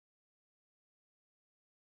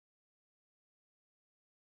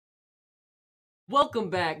Welcome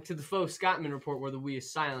back to the Foscottweman Report, where the we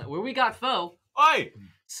is silent. Where we got Fo, Oi!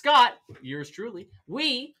 Scott, yours truly,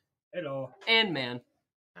 we, Hello. and Man.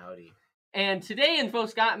 Howdy. And today in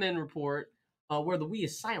Foscottweman Report, where the we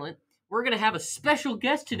is silent, we're gonna have a special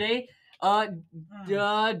guest today,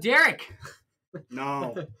 Derek.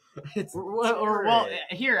 No. Well,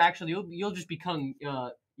 here actually, you'll just become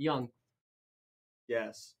Young.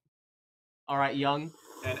 Yes. All right, Young.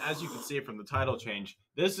 And as you can see from the title change,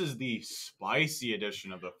 this is the spicy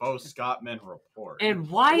edition of the Foscottweman Report. And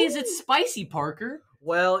why is it spicy, Parker?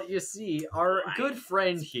 Well, you see, our good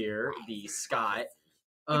friend here, the Scott,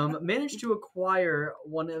 managed to acquire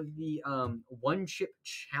one of the one-chip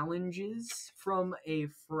challenges from a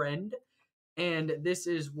friend. And this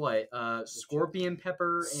is what? Scorpion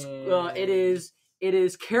pepper and... It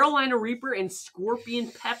is Carolina Reaper and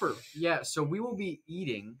Scorpion Pepper. Yeah, so we will be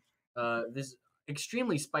eating this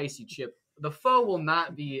extremely spicy chip. The foe will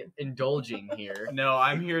not be indulging here. No,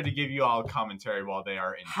 I'm here to give you all commentary while they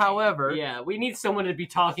are in. However, Yeah, we need someone to be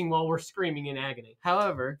talking while we're screaming in agony.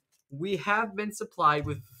 we have been supplied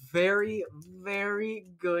with very, very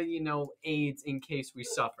good, aids in case we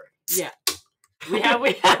suffer. Yeah. We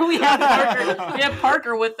have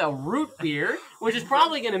Parker with the root beer, which is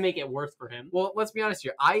probably going to make it worse for him. Well, let's be honest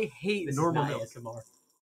here. I hate This normal is not milk. ASMR.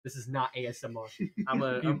 This is not ASMR.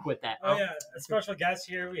 I'm Quit that. Oh yeah, a special guest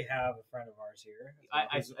here. We have a friend of ours here.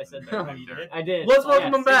 I said Oh, that. you did. I did. Let's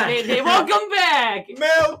welcome him back. Hey, welcome back.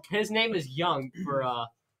 Milk! His name is Young for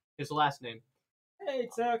his last name. Hey,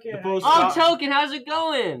 Token. The post- Oh, Token, how's it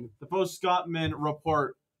going? The Foscottweman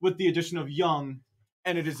Report with the addition of Young,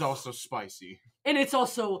 and it is also spicy. And it's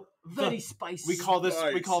also very spicy. We call this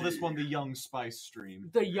Spicy. one the Young Spice Stream.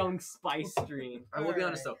 the Young Spice Stream. I will be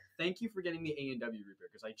honest though. Thank you for getting me A&W root beer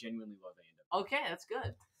because I genuinely love A&W. Okay, that's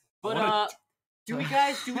good. But What? do we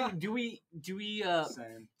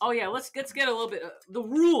Same. oh yeah, let's get a little bit the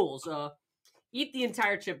rules. Eat the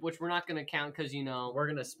entire chip, which we're not gonna count because We're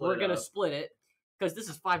gonna split. we're it gonna up. split it because this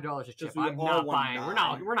is $5 a chip. we I'm all not want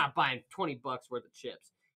buying. We're not buying $20 worth of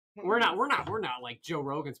chips. We're not like Joe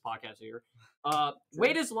Rogan's podcast here.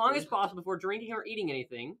 Wait as long as possible before drinking or eating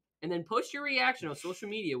anything, and then post your reaction on social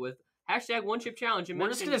media with hashtag one chip challenge. And We're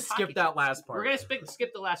just mention gonna skip Pocket that Chips. last part. We're gonna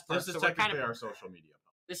skip the last part. This is so we're technically kind of our social media.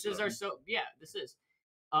 this is our this is.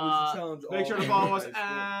 Make sure to follow us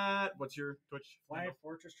at what's your Twitch? Flying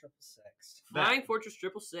Fortress 666. Flying Fortress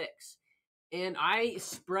 666. And I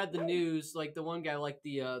spread the news like the one guy, like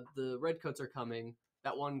the Redcoats are coming.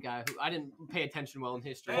 That one guy who I didn't pay attention well in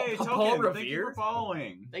history. Hey, Paul Token, thank you Revere? for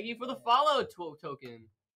following. Thank you for the follow, Token.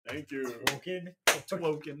 Thank you. Token.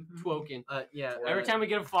 Token. Twoken. Yeah. Every time we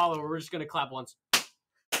get a follow, we're just gonna clap once.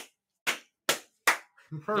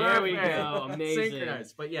 Perfect. There we go. Amazing.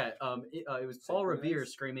 Synchronized. But yeah, it was Paul Revere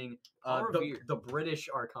screaming, Paul Revere. the British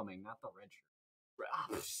are coming, not the red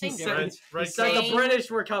shirt. Same He said- difference. Red He said Same- the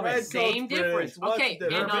British were coming. Red Same Coat's difference. British. Okay, What's the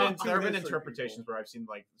and, difference? There have been Different interpretations people. where I've seen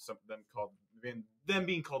like some of them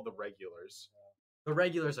being called the regulars. The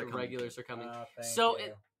regulars are The coming. regulars are coming. Thank So you.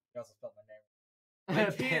 it- You also spelled my name.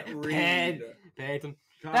 I can't Pen- read. Peyton.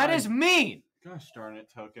 That is mean. Gosh darn it,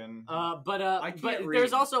 Token. But can't there's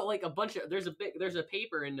read. also like a bunch of there's a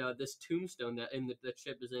paper in this tombstone that the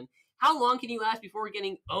chip is in. How long can you last before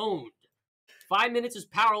getting owned? 5 minutes is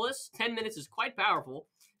powerless. 10 minutes is quite powerful.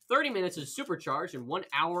 30 minutes is supercharged, and 1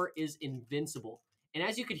 hour is invincible. And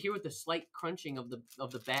as you could hear with the slight crunching of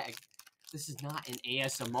the bag, this is not an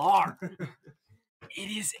ASMR. It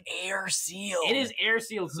is air sealed. It is air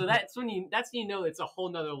sealed, so that's when you know it's a whole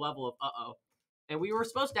nother level of uh-oh. And we were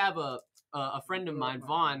supposed to have a friend of mine,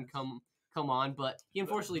 Vaughn, come on, but he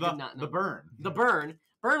unfortunately did not know. The burn.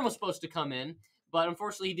 Burn was supposed to come in, but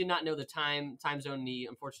unfortunately he did not know the time zone. And he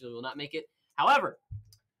unfortunately will not make it. However,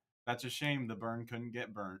 That's a shame the burn couldn't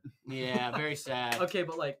get burnt. yeah, very sad. Okay,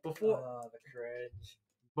 but like before The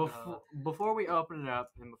cringe. before we open it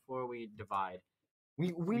up and before we divide, we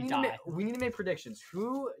need die. to make predictions.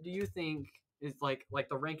 Who do you think is like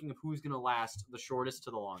the ranking of who's gonna last the shortest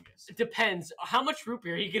to the longest? It depends. How much root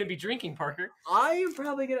beer are you gonna be drinking, Parker? I am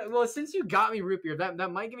probably gonna. Well, since you got me root beer,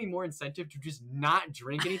 that might give me more incentive to just not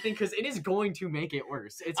drink anything because it is going to make it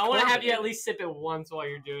worse. I want to have you at least sip it once while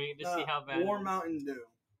you're doing it to see how bad. Warm Mountain Dew.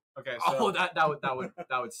 Okay, so Oh, that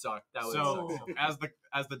would suck. That would so suck.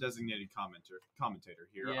 as the designated commentator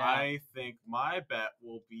here, Yeah. I think my bet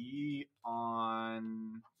will be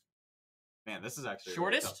on. Man, this is actually a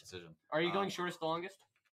really Shortest? tough decision. Are you going shortest to longest?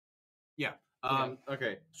 Yeah.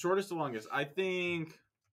 Okay. Shortest to longest. I think.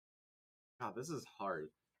 God, this is hard.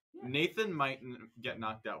 Nathan might get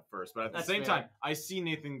knocked out first, but at the That's same fair. time, I see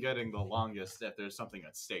Nathan getting the longest if there's something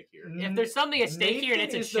at stake here. If there's something at stake here and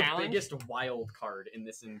it's Nathan a is challenge, the biggest wild card in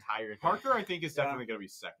this entire thing. Parker, I think, is Yeah. definitely going to be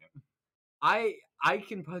second. I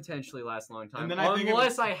can potentially last a long time, And then I think it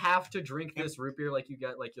unless would- I have to drink this root beer like you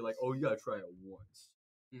got. Like you're like, oh, you gotta try it once.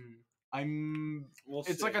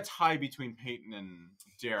 It's like a tie between Peyton and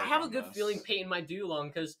Derek. I have a on good this. feeling Peyton might do long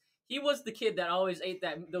because he was the kid that always ate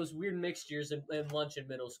those weird mixtures in lunch in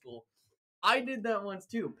middle school. I did that once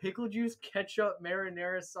too. Pickle juice, ketchup,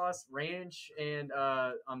 marinara sauce, ranch, and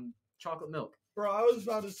chocolate milk. Bro, I was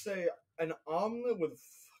about to say an omelet with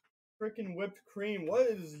freaking whipped cream. What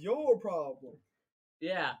is your problem?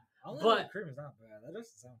 Yeah, Omelet But- with cream is not bad. That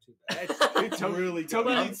doesn't sound too bad. It's really good.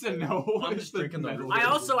 Toby But- needs to know. I'm just drinking the method. root I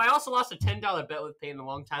also lost a $10 bet with Peyton a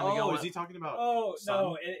long time ago. Oh, is he talking about? Oh Sun?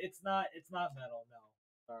 no, it's not. It's not metal. No,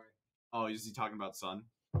 sorry. Oh, is he talking about Sun?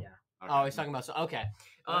 Yeah. Okay. Oh, he's talking about okay.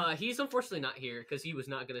 He's unfortunately not here because he was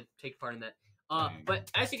not going to take part in that. Dang. But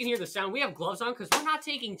as you can hear the sound, we have gloves on because we're not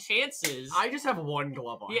taking chances. I just have one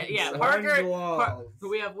glove on. Yeah. so- Parker- Glove.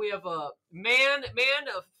 We have man,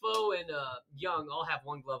 a foe, and young all have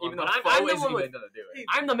one glove on. Even But though I'm Fo the isn't one with. even gonna do it.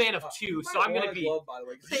 I'm the man of two, You so might I'm want gonna a be. glove, by the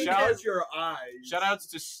way, 'cause it Shout- covers your eyes. Shoutouts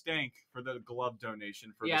to Stank for the glove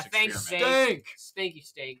donation for Yeah, this thanks, experiment. Stank. Stanky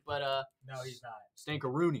steak, but No, he's not.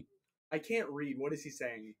 Stankaroonie. I can't read. What is he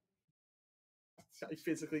saying? I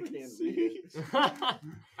physically can't read. I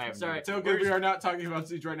have Sorry. It's so good. We are not talking about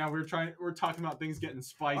Siege right now. We're talking about things getting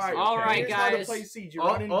spicy. All right, Here's how to guys. play Siege. You Oh,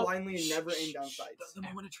 run in oh. blindly and never aim down sights. The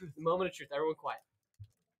moment of truth. moment of truth. Everyone quiet.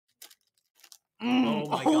 Oh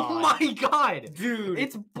my Oh God. my god, Dude,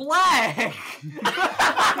 it's black.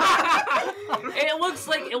 it looks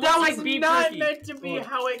like that was beef not jerky. meant to be Look.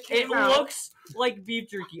 how it It came out. looks like beef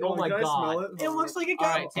jerky. Oh Can my I smell god. it? It looks like it All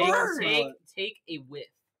got right, burned. take a whiff.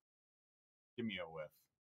 Give me a whiff.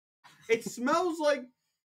 It smells like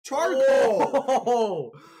charcoal.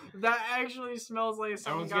 Oh, that actually smells like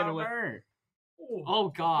something Everyone's gonna got whiff. burned. Oh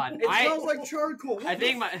god. It smells like charcoal. What I the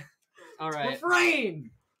think my. All right. Refrain.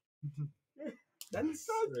 That's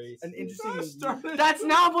Crazy. an interesting. That's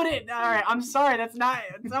not what it. All right, I'm sorry. That's not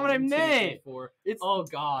what I 1, 2, 3, meant. 4. It's Oh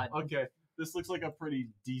god. Okay, this looks like a pretty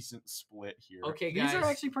decent split here. Okay, these guys. are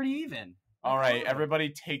actually pretty even. All right, everybody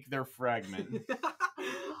take their fragment.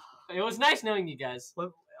 It was nice knowing you guys.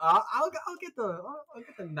 I'll get the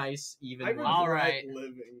nice even. I one. All regret right.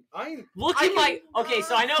 living. I'm. Look I at my. can- Okay,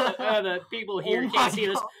 so I know the people here Oh can't my see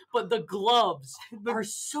this, God. but the gloves are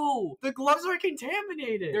so. The gloves are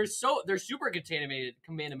contaminated. They're super contaminated.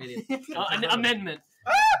 An amendment.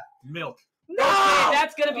 Milk. no. Okay,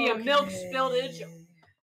 that's gonna be a milk spillage.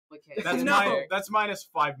 Okay, That's No. that's minus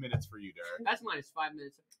 5 minutes for you, Derek. that's minus 5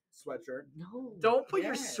 minutes. Sweatshirt. No. Don't put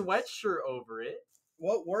Yes. your sweatshirt over it.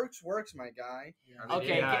 What works, my guy.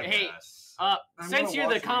 Okay, Yeah, I hey, guess. I'm since gonna you're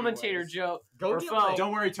the wash it commentator, anyways. Joe, Go or get Fo, like-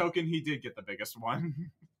 Don't worry, Token. He did get the biggest one.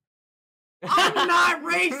 I'm not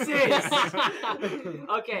racist.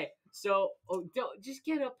 okay, so don't just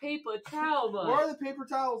get a paper towel, Where bud. are the paper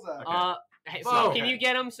towels at? Okay. Hey, so Fo. can you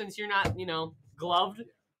get them since you're not, gloved?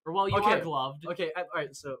 Or well, you Okay. are gloved. Okay, all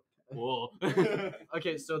right. So Whoa.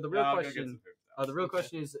 okay, so the real question, the real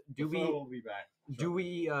question is, do we We'll be back. do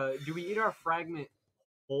we eat our fragment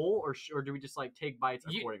whole or do we just like take bites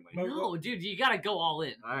You- accordingly? No, dude, you gotta go all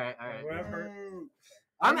in. All right, all right. Whatever.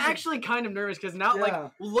 I'm actually kind of nervous because now, Yeah.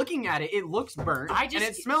 like, looking at it, it looks burnt and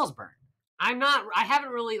it smells burnt. I haven't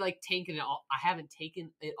really like taken it all. I haven't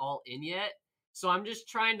taken it all in yet, so I'm just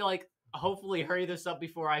trying to like hopefully hurry this up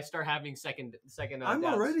before I start having second. I'm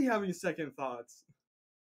doubts. already having second thoughts.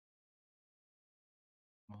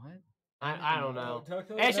 What? I don't know.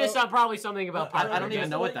 Tokyo, It's just probably something about. I don't pop- even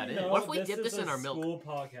just- know what that is. What if we dip this is in a our milk? School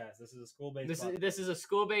podcast. This is a school-based. This is a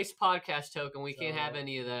school-based podcast token. We can't have So,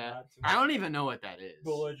 any of that. Not too I don't even know what that is.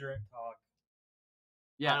 belligerent talk.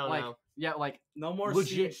 Yeah, I don't like know. yeah, like No more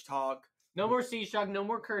Legit. siege talk. No more siege talk. No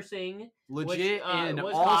more cursing. legit. In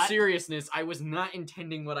was all hot. seriousness, I was not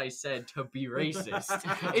intending what I said to be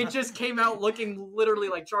racist. It just came out looking literally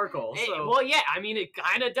like charcoal. So. Well, yeah. I mean, it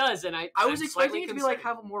kind of does, and I was I'm expecting slightly it to be like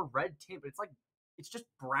concerned. have a more red tint, but it's just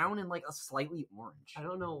brown and like a slightly orange. I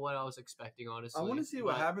don't know what I was expecting, honestly. I want to see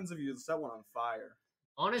what but happens if you set one on fire.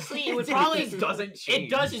 Honestly, it would probably It doesn't change. It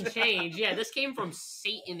doesn't change. Yeah, this came from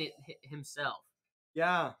Satan himself.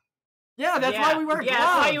 Yeah. Yeah, that's why we wear gloves. Yeah,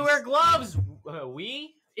 that's why you wear gloves.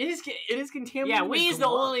 We? It is contaminated. Yeah, with we is the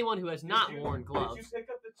gloves. only one who has not worn gloves. Did you pick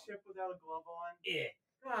up the chip without a glove on? Yeah.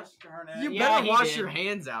 Gosh darn it. You Yeah, better he wash did. your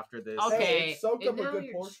hands after this. Okay. Hey, it soaked and up a now good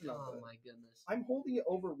you're portion just- of Oh it. my goodness. I'm holding it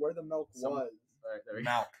over where the milk Some- was. All right, there we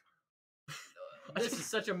go. Milk. This is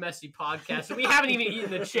such a messy podcast. And we haven't even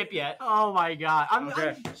eaten the chip yet. Oh my god.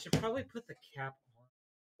 Okay. Should probably put the cap on.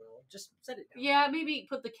 Well, just set it down. Yeah, maybe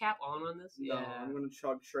put the cap on this. No, Yeah. I'm gonna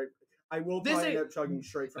chug straight. I will This probably end ain't- up chugging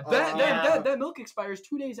straight from. That milk expires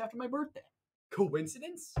 2 days after my birthday.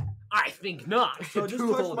 Coincidence? I think not. So just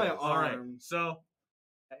Two touch whole my days. All right. arm. So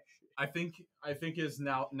I think is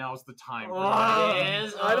now's the time. for Oh, that. it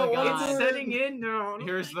is? I don't Oh, want God. to- It's setting in now.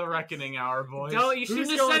 Here's the reckoning hour, boys. No, you shouldn't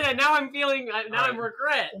Who's have said going- that. Now I'm feeling. Now I'm Alright.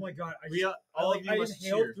 regret. Oh my god! We, all of you I must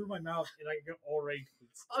inhaled cheer. through my mouth and I got already.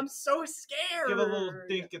 I'm so scared. Give a little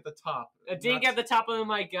dink at the top. A dink Not- at the top of the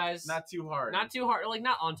mic, guys. Not too hard. Not too hard. Like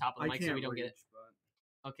not on top of the I mic, so can't we don't get it. reach, but-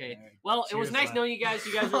 Okay. Well, it was Cheers, nice lad. knowing you guys.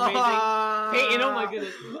 You guys were amazing. Peyton, oh my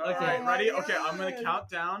goodness. All Okay. right, Oh my ready? Okay, I'm God. gonna count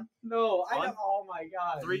down. No, I On- don't. Oh my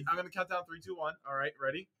god. 3. I'm gonna count down 3, 2, 1. All right,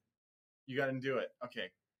 ready? You gotta do it.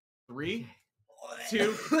 Okay. 3,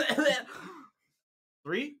 2,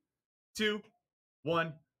 3, 2,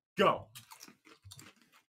 1, go.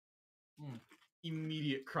 Mm.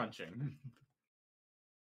 Immediate crunching.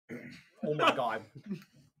 Oh my god.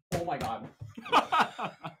 Oh my god.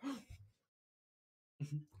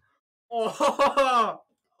 Oh.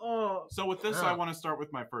 Oh. So with this, I want to start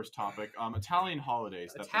with my first topic. Italian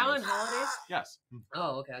holidays. that Italian they- holidays? Yes.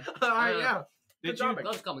 Oh, okay. Alright, yeah. Did Good you? topic.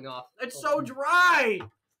 Gloves coming off. It's so dry.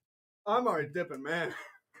 I'm already dipping, man.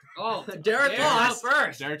 Oh, Derek yeah, lost.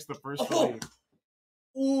 first. Derek's the first Oh. to leave.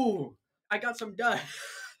 Ooh. I got some done.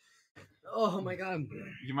 Oh my god.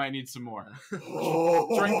 You might need some more.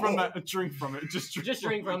 Oh. Drink from that. Drink from it. Just drink. Just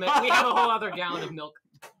drink from it. We have a whole other gallon of milk.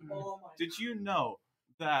 Oh my Did you know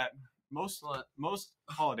that most What? most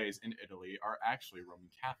holidays in Italy are actually Roman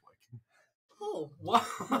Catholic? Oh, wow.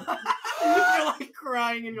 You're like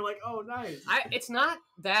crying and you're like, oh, nice. It's not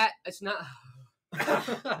that. It's not.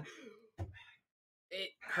 It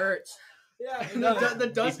hurts. Yeah, the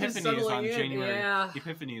dust is Epiphany is settling on in. January. Yeah.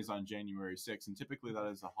 Epiphany is on January 6th, and typically that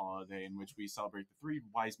is a holiday in which we celebrate the 3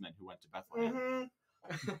 wise men who went to Bethlehem.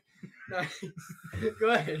 Mhm. Nice.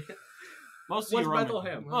 Good. Most of What's you Roman,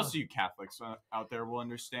 Bethlehem? most of you Catholics out there will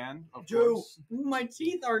understand. Of Jew. course. My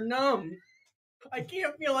teeth are numb. I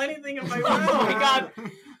can't feel anything in my Oh mouth. my god.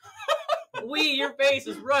 Your face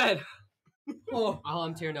is red. Oh, Oh,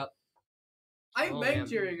 I'm tearing up. I've Oh, been man.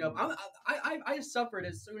 tearing up. I suffered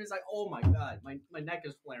as soon as oh my god, my neck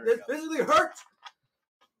is flaring This up. physically hurts.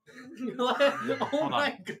 Oh Hold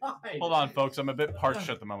my god. Hold on, folks. I'm a bit parched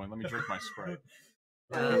at the moment. Let me drink my Sprite.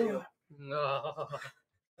 No.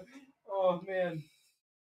 Oh man.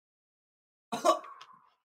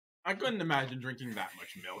 I couldn't imagine drinking that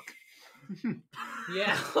much milk.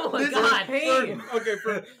 Yeah. Oh my This is god.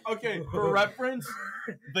 pain. For reference,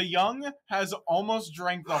 the young has almost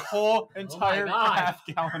drank the whole entire God. half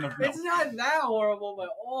gallon of milk. It's not that horrible, but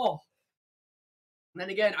oh. And then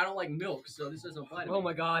again, I don't like milk, so this doesn't apply to me. Oh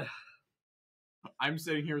my god. I'm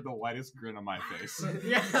sitting here with the widest grin on my face.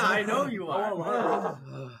 Yeah, I know you are.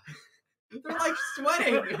 Oh, They're like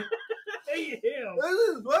sweating. Hey, him. This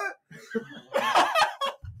is what?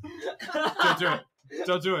 Don't do it.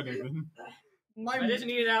 Don't do it, Nathan. I just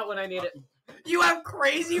need it out when I need it. You have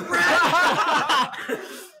crazy bread.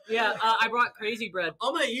 Yeah, I brought crazy bread.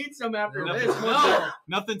 I'm gonna eat some after No. this. No.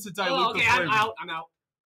 Nothing to dilute Oh, okay, the flavor. I'm out. I'm out.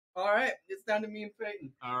 All right, it's down to me and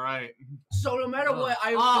Peyton. All right. So no matter what,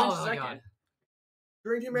 I Oh, win my second. God.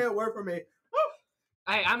 Drinking man, work for me.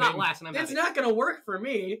 Hey, I'm not Peyton. last, and I'm It's happy. not gonna work for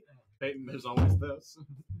me. Peyton, there's always this.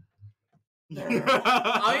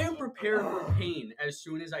 I am prepared for pain as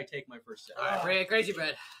soon as I take my first sip. Crazy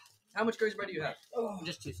bread. How much crazy bread do you have?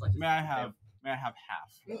 Just 2 slices. May I have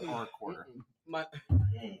half or a quarter? My.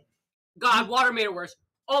 God, water made it worse.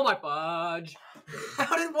 Oh my fudge.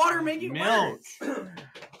 How did water make it Milk. worse?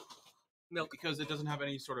 Milk. Because it doesn't have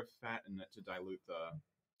any sort of fat in it to dilute the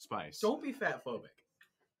spice. Don't be fat phobic.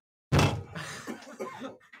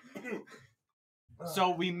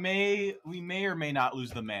 So we may or may not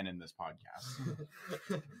lose the man in this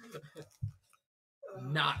podcast.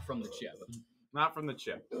 Not from the chip. Not from the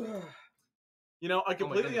chip. You know, I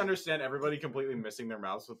completely goodness. understand everybody completely missing their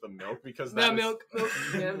mouths with the milk because The that is- milk.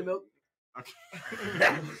 Yeah, the milk.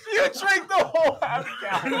 You drank the whole half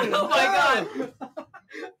gallon. Oh my god.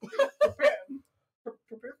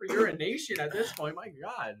 Prepare for urination at this point. My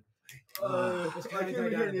God. It's I kinda can't died hear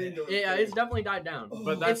down the a end bit. of it. Yeah, it's definitely died down.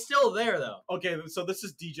 But that's It's still there though. okay. So this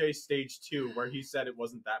is DJ stage 2, where he said it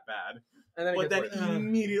wasn't that bad, And then it but then gets it worse.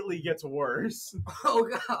 immediately gets worse. Oh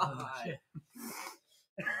God.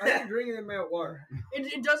 I am drinking in my water.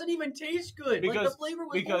 It doesn't even taste good. Like the flavor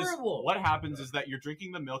was Because horrible. what happens is that you're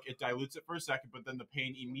drinking the milk, it dilutes it for a second, but then the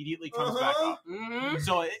pain immediately comes back Uh-huh. up. Mm-hmm.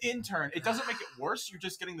 So in turn, it doesn't make it worse. You're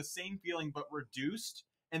just getting the same feeling but reduced,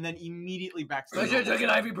 and then immediately back to I the should have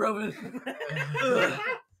normal. taken ibuprofen.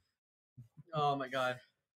 Oh my god.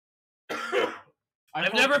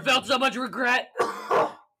 I've never felt so much regret.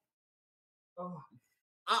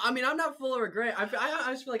 I mean, I'm not full of regret. I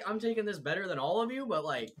just feel like I'm taking this better than all of you, but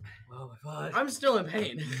like, Oh my god. I'm still in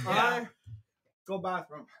pain. I go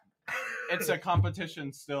bathroom. It's a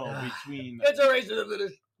competition still between It's a race to the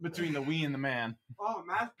finish. between the we and the man. Oh,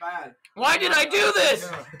 math's bad. Why did I do this?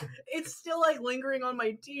 It's still like lingering on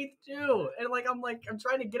my teeth too, and I'm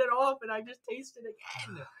trying to get it off, and I just taste it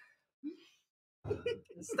again.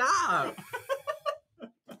 Stop.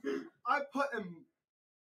 I put in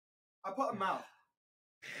mouth.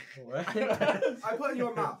 What? I put in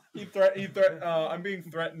your mouth. I'm being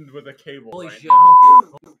threatened with a cable. Holy right shit.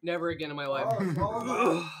 now. Never again in my life.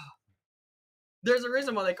 Oh, There's a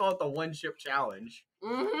reason why they call it the one chip challenge.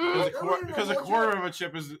 Mm-hmm. Because a quarter of a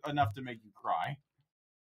chip is enough to make you cry.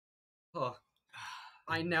 Oh.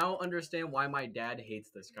 I now understand why my dad hates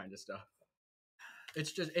this kind of stuff.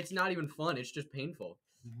 It's not even fun. It's just painful.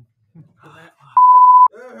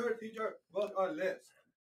 Her teacher was on list.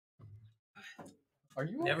 Are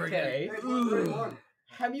you Never okay? Hey, 131.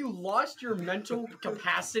 Have you lost your mental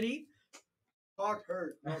capacity? Talk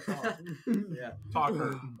hurt. No talk. Yeah.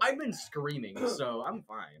 Talker. I've been screaming, so I'm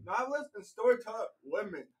fine. Novelists and storyteller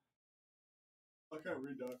women. I can't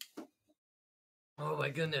read that. Oh my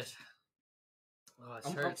goodness. Oh, it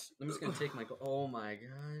hurts. I'm just gonna take my. Oh my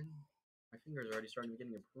god. My fingers are already starting to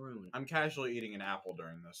getting a prune. I'm casually eating an apple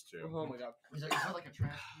during this too. Oh my god. Is there like a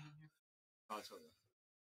trash can in here? Oh, it's okay.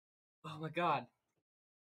 Oh my god.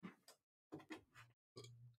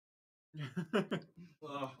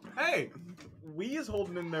 Hey, we is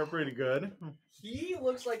holding in there pretty good. He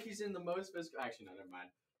looks like he's in the most physical. Actually, no, never mind.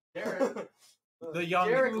 Derek. The young.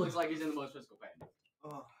 Derek looks like he's in the most physical pain.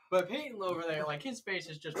 Oh. But Peyton over there, like his face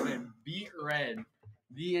has just been beat red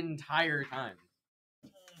the entire time.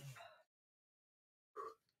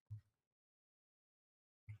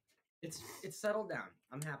 It's settled down.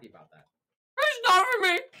 I'm happy about that. It's not for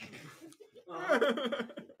me.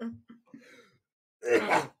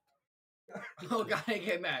 Oh god, I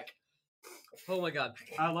came back. Oh my god.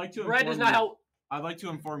 I'd like to. Bread does inform not you- help. I'd like to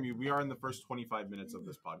inform you, we are in the first 25 minutes of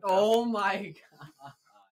this podcast. Oh my god.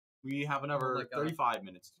 We have another Oh my God. 35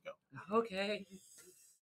 minutes to go. Okay.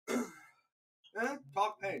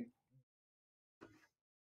 Talk pain.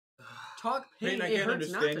 Talk pain. Peyton, I It can't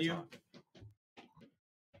hurts not understand to you. talk.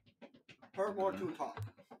 Hurt more to talk.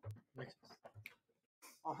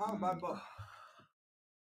 My book.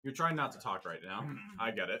 You're trying not to talk right now.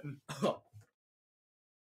 I get it.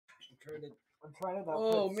 I'm trying to not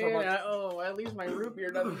Oh put so man, much- at least my root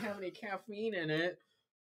beer doesn't have any caffeine in it.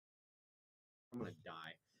 I'm gonna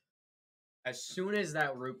die. As soon as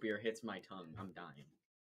that root beer hits my tongue, I'm dying.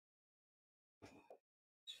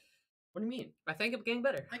 What do you mean? I think I'm getting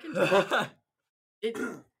better. I can talk. It,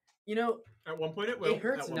 you know, At one point it will. it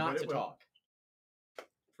hurts At one not point to it will. talk.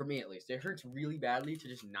 For me, at least, it hurts really badly to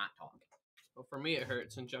just not talk. Well, for me, it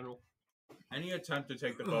hurts in general. Any attempt to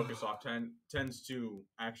take the focus off tends to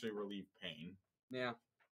actually relieve pain. Yeah,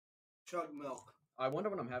 Chug milk. I wonder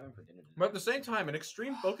what I'm having for dinner tonight. But at the same time, an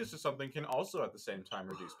extreme focus to something can also at the same time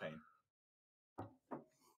reduce pain.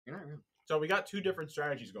 You're not wrong. So we got two different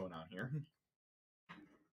strategies going on here.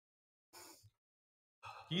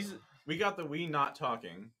 We got the we not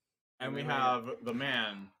talking, and we have the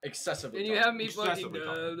man, Excessively. And you talking. have me fucking.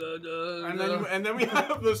 Excessively and then we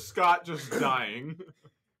have the Scott just dying.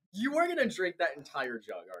 You are gonna drink that entire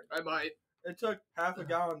jug, aren't you? I might. It took half a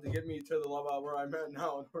gallon to get me to the level where I'm at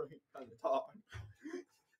now in order to kind of talk.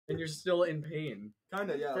 And you're still in pain.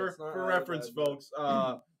 Kinda, yeah. For it's not for all reference, bad, but- folks,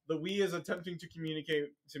 the we is attempting to communicate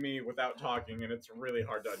to me without talking, and it's really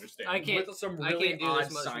hard to understand. I can't. With some I really can't do odd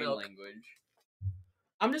this much sign milk. language.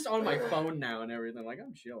 I'm just on my phone now and everything. Like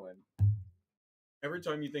I'm chilling. Every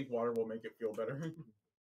time you think water will make it feel better,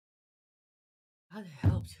 That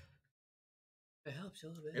helps. It helps a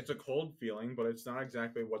little bit. it's a cold feeling, but it's not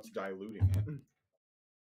exactly what's diluting it.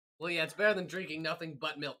 Well, yeah, it's better than drinking nothing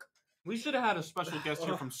but milk. We should have had a special guest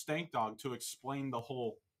here from Stank Dog to explain the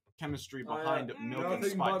whole chemistry Oh, yeah. behind milk and Nothing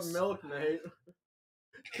spice. but milk, mate.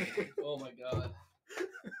 Oh my god.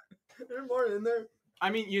 There's more in there. I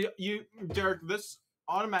mean, you, Derek, this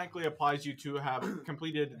automatically applies you to have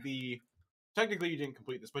completed the. Technically, you didn't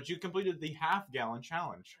complete this, but you completed the half-gallon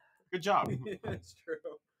challenge. Good job. It's true.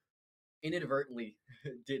 Inadvertently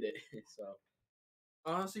did it. So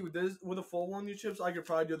Honestly, with a full one, you chips, I could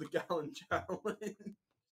probably do the gallon challenge.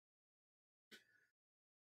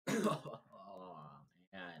 oh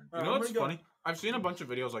man. You know what's funny? I've seen a bunch of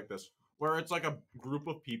videos like this where it's like a group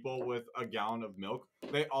of people with a gallon of milk,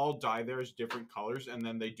 they all dye theirs different colors, and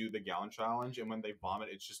then they do the gallon challenge. And when they vomit,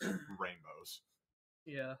 it's just rainbows.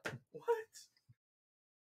 Yeah. What?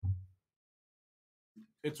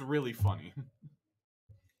 It's really funny.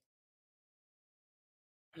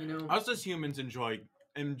 You know. Us as humans enjoy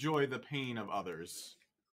the pain of others.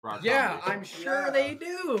 For our Yeah, comedy. I'm sure Yeah. they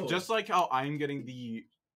do. Just like how I'm getting the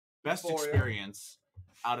best Euphoria. experience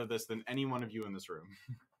out of this than any one of you in this room.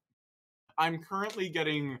 I'm currently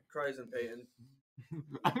getting Cries and Peyton.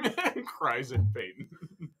 I'm cries in pain.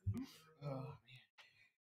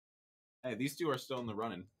 Hey, these two are still in the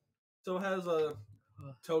running. So has a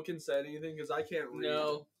Token said anything? Because I can't read.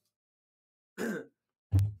 No.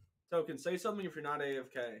 Token, say something if you're not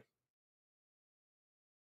AFK.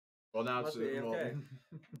 Well, now Must it's be AFK.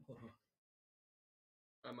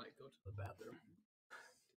 I might go to the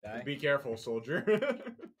bathroom. Be careful, soldier.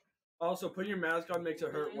 Also, putting your mask on makes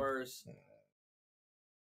it hurt worse.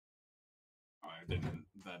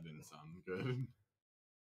 That didn't sound good.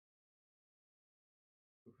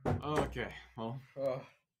 Okay, well,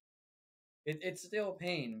 It's still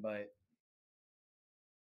pain, but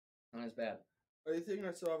not as bad. I think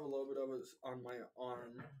I still have a little bit of it on my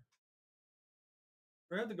arm.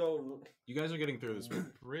 We have to go. you guys are getting through this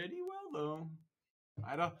pretty well,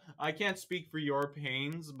 though. I can't speak for your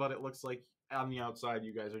pains, but it looks like on the outside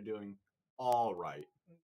you guys are doing all right.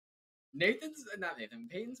 Peyton's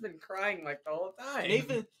been crying like the whole time.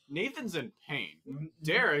 Nathan's in pain.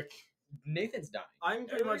 Derek. Nathan's dying. I'm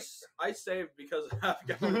pretty much. I saved because of half a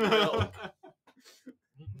gallon of milk.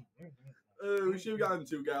 We should have gotten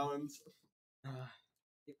 2 gallons. I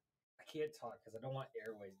can't talk because I don't want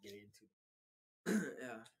airways getting into.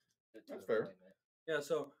 Yeah. That's fair. Yeah.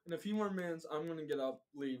 So in a few more minutes, I'm gonna get up,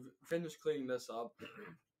 leave, finish cleaning this up.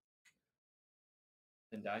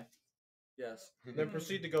 And die. Yes. Then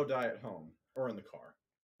proceed to go die at home or in the car.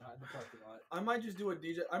 Not in the parking lot. I might just do a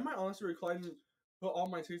DJ. I might honestly recline, put all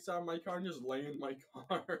my seats out of my car, and just lay in my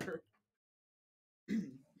car.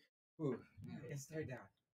 Ooh, it's died down.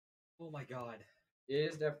 Oh my god. It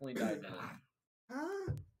is definitely died down.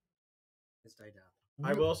 Huh? It's died down.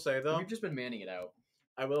 I will say though. We've just been manning it out.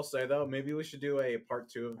 I will say though. Maybe we should do a part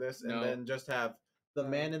 2 of this, and No. then just have the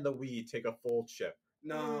man in the Wii take a full chip.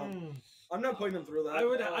 No, I'm not putting them through that. I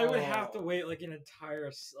would have to wait like an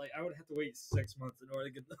entire I would have to wait 6 months in order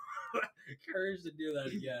to get the courage to do that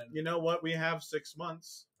again. You know what? We have 6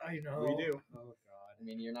 months, I know. We do. Oh god. I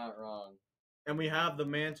mean, you're not wrong. and we have the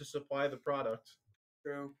man to supply the product.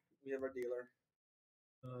 True. We have our dealer.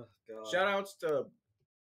 Oh god. Shout outs to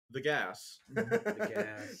the gas. the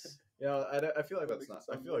gas. Yeah, I feel like That that's not. makes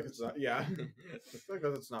I some feel like noise. it's not. Yeah, I feel like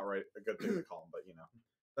that's not right. A good thing to call him, but you know,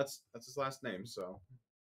 that's his last name. So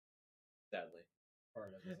Sadly.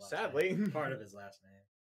 Part of his last sadly, name. Part of his last name.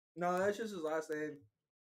 No, that's just his last name.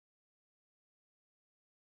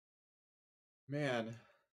 man,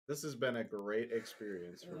 this has been a great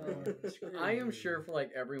experience for me. I am sure for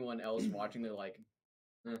like everyone else watching, they're like,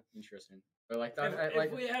 interesting. Or like,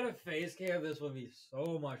 If we had a face cam, this would be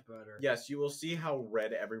so much better. Yes, you will see how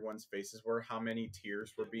red everyone's faces were, how many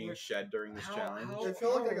tears were being shed during this challenge. I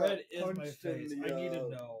feel like I got red is my punched in face? the, I need to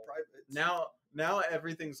know. privates. Now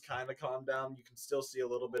everything's kind of calmed down. You can still see a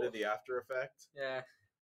little bit of the after effect. yeah.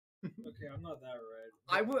 Okay, I'm not that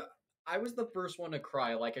red. I was the first one to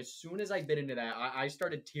cry. Like as soon as I bit into that, I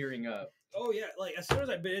started tearing up. Oh yeah, like as soon as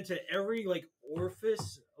I bit into it, every like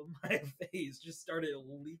orifice of my face just started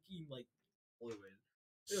leaking like fluid.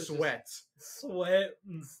 It was Sweat. Sweat,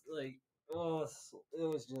 and, like it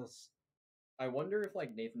was just. I wonder if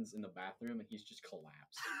like Nathan's in the bathroom and he's just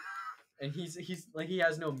collapsed, and he's like he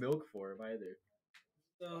has no milk for him either.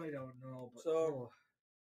 I don't know. But, So,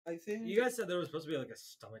 I think you guys said there was supposed to be like a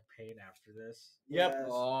stomach pain after this. Yep. Yes.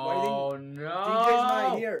 Oh DJ's no!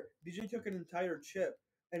 not here. DJ took an entire chip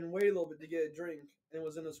and waited a little bit to get a drink, and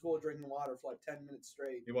was in the school drinking water for like 10 minutes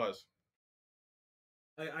straight. He was.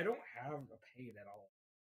 I don't have a pain at all.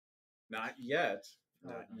 Not yet. Oh,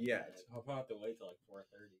 Not yet. I'll probably have to wait till like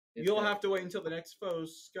 4:30. You'll have to wait until the next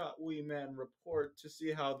Foscottweman Report to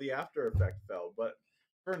see how the after effect fell. But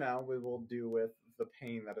for now, we will do with the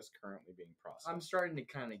pain that is currently being processed. I'm starting to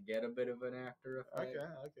kind of get a bit of an after effect. Okay.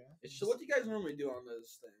 It's So just what do you guys normally do on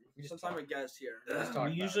this thing? We just Since I'm a talk. guest here. Let's talk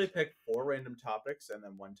We about usually it. pick 4 random topics and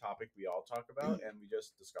then one topic we all talk about, and we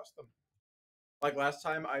just discuss them. Like last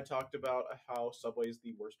time, I talked about how Subway is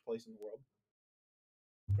the worst place in the world.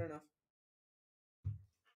 Fair enough.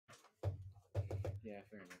 Yeah,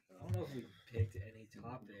 fair enough. I don't know if we picked any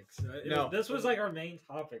topics. No. This was like our main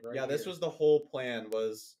topic, right? Yeah, this here. was the whole plan,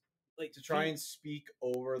 was like to try and speak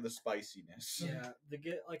over the spiciness. yeah to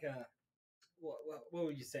get like a what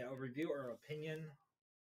would you say, a review or opinion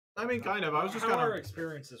I mean, kind of. I was just how kind our of.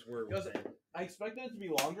 experiences were Because with it. I expected it to be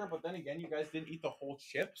longer, but then again, you guys didn't eat the whole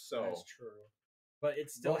chip, so. That's true. But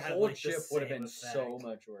it still The had whole like, chip the would have same been effect. so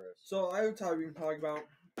much worse. So I thought we can talk about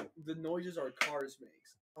the noises our cars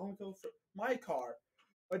makes. I want to go for my car.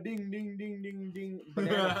 A ding ding ding ding ding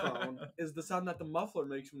banana phone is the sound that the muffler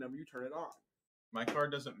makes whenever you turn it on. My car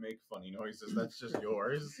doesn't make funny noises. That's just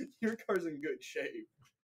yours. Your car's in good shape.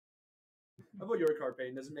 How about your car,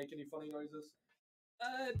 Peyton? Does it make any funny noises?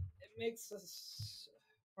 It makes us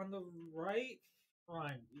on the right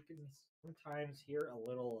front. You can sometimes hear a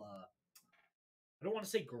little. I don't want to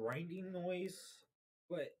say grinding noise,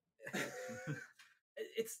 but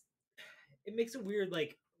it's. It makes a weird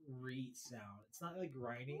like reed sound. It's not like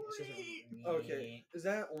grinding. It's just a Okay, is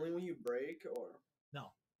that only when you brake or? No.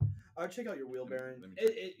 I would check out your wheel bearing. Let me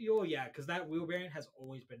check. Oh yeah, because that wheel bearing has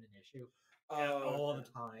always been an issue. All the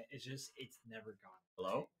time. It's never gone.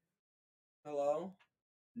 Hello? Hello?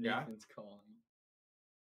 Yeah? Nathan's calling.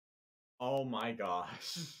 Oh my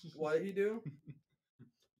gosh. What did he do?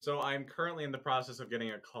 So I'm currently in the process of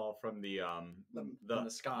getting a call from the From the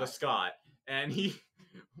Scott. The Scott. And he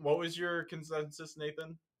what was your consensus,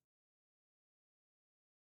 Nathan?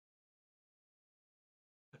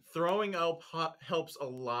 Throwing up helps a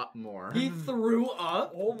lot more. He threw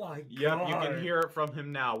up. Oh my god. Yep, you can hear it from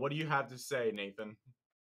him now. What do you have to say, Nathan?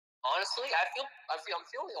 Honestly, I'm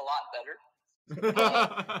feeling a lot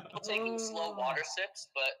better. I'm taking slow water sips,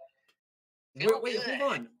 but Wait, hold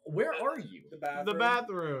on. Where are you? The bathroom. The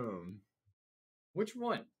bathroom. Which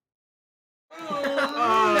one?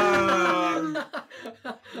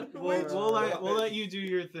 We'll let you do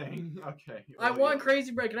your thing. Okay. I want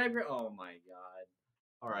crazy bread. Can I? Oh my god.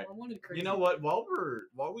 All right. I wanted crazy. You know what? While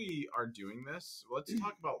we are doing this, let's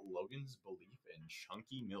talk about Logan's belief in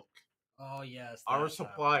chunky milk. Oh yes. Our that's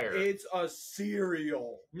supplier. It's a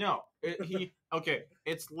cereal. No, okay.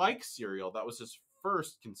 It's like cereal. That was his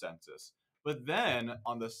first consensus. But then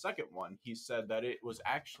on the second one, he said that it was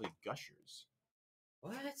actually Gushers.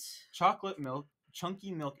 What? Chocolate milk,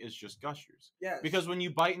 chunky milk is just Gushers. Yes. Because when you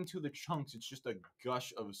bite into the chunks, it's just a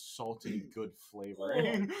gush of salty, good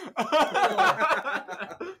flavoring.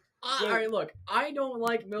 All right, look. I don't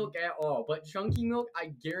like milk at all, but chunky milk,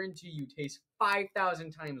 I guarantee you, tastes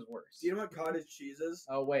 5,000 times worse. Do you know what cottage cheese is?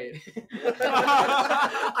 Oh wait.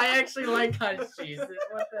 I actually like cottage cheese.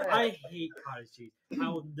 What the heck? I hate cottage cheese. I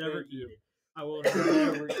will never eat it. I will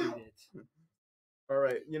never eat it. All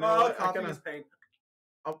right, you know what? Coffee is pain.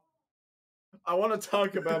 I want to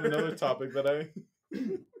talk about another topic that I.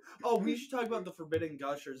 Oh, we should talk about the forbidden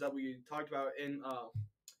gushers that we talked about in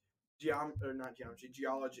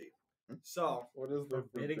geology. So, What is the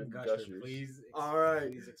Forbidden Gushers, please. all right.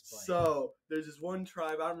 Please explain. So there's this one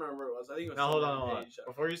tribe. I don't remember what it was. I think it was. Now hold somewhere on, in hold on. Asia.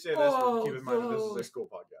 Before you say this, Oh, keep in mind that this is a those- school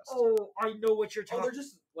podcast. Oh, I know what you're Oh, talking. they're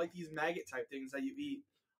just like these maggot type things that you eat.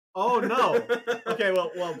 Oh no. Okay,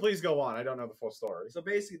 well, please go on. I don't know the full story. So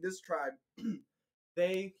basically, this tribe,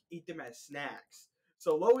 they eat them as snacks.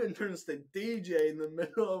 So Logan turns to DJ in the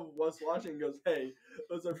middle of us watching and goes, "Hey,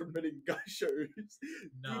 those are forbidden gushers."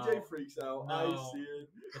 No. DJ freaks out. I No. see it.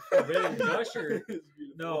 The forbidden gusher. It's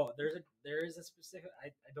beautiful. No, there is a specific. I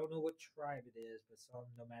don't know what tribe it is, but some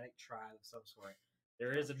nomadic tribe of some sort.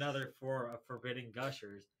 There is another form of forbidden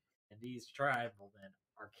gushers, and these tribesmen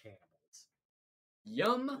are cannibals.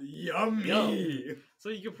 Yum. Yummy. So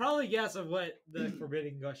you can probably guess of what the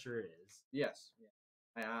forbidden gusher is. Yes.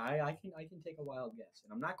 I can take a wild guess,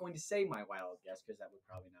 and I'm not going to say my wild guess because that would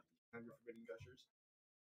probably not be. I'm your forbidden gushers.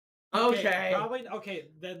 Okay. Probably okay.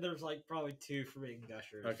 Then there's like probably two forbidden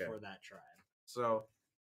gushers Okay. for that tribe. So,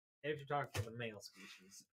 If you're talking for the male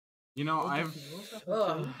species. you know,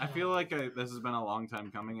 Ugh. I feel like this has been a long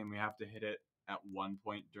time coming, and we have to hit it at one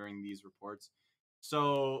point during these reports.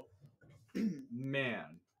 So,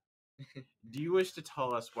 man, do you wish to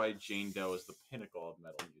tell us why Jane Doe is the pinnacle of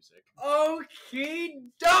metal music? Okie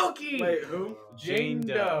dokie. Wait, who? Jane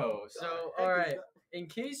Doe. So, Heck all is right. that? In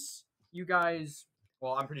case you guys,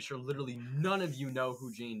 well, I'm pretty sure literally none of you know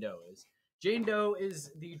who Jane Doe is. Jane Doe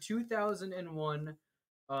is the 2001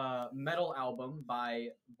 metal album by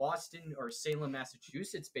Boston or Salem,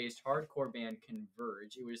 Massachusetts-based hardcore band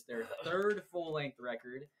Converge. It was their third full-length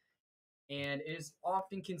record, and it is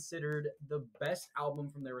often considered the best album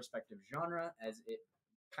from their respective genre, as it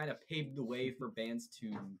kind of paved the way for bands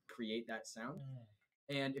to create that sound.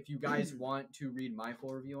 And if you guys want to read my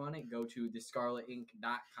full review on it, go to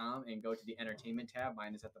thescarletinc.com and go to the entertainment tab.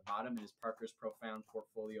 Mine is at the bottom. It is Parker's Profound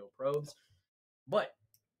Portfolio Probes. But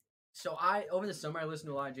so over the summer I listened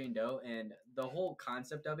to a lot of Jane Doe, and the whole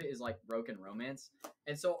concept of it is like broken romance.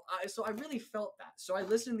 And so I really felt that. So I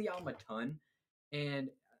listened to the album a ton, and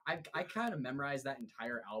I kind of memorized that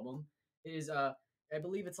entire album. It is I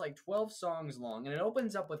believe it's like 12 songs long, and it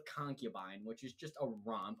opens up with Concubine, which is just a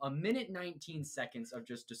romp, a minute 19 seconds of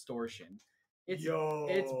just distortion. It's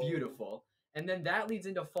beautiful. And then that leads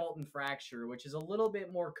into Fault and Fracture, which is a little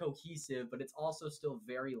bit more cohesive, but it's also still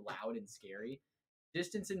very loud and scary.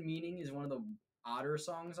 Distance and Meaning is one of the odder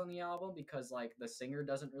songs on the album because like the singer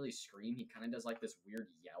doesn't really scream. He kind of does like this weird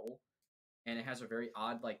yell, and it has a very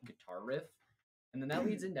odd like guitar riff. And then that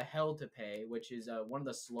leads into Hell to Pay, which is one of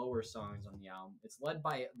the slower songs on the album. It's led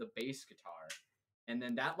by the bass guitar. And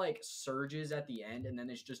then that like surges at the end, and then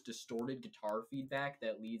it's just distorted guitar feedback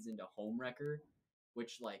that leads into Homewrecker,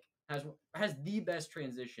 which like has the best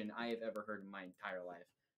transition I have ever heard in my entire life.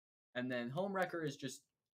 And then Homewrecker is just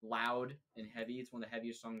loud and heavy. It's one of the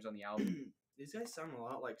heaviest songs on the album. These guys sound a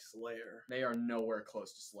lot like Slayer. They are nowhere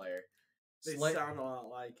close to Slayer. They sound a lot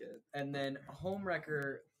like it. And then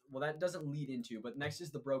Homewrecker, well, that doesn't lead into, but next is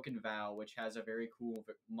The Broken Vow, which has a very cool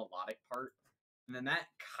melodic part. And then that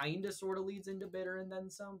kind of sort of leads into Bitter and Then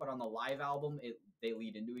Some, but on the live album, they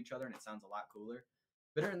lead into each other and it sounds a lot cooler.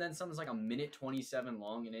 Bitter and Then Some is like a minute 27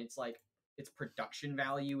 long, and it's like its production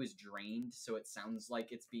value is drained, so it sounds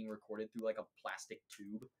like it's being recorded through like a plastic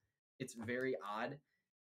tube. It's very odd.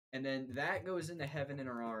 And then that goes into Heaven in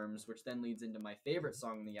Her Arms, which then leads into my favorite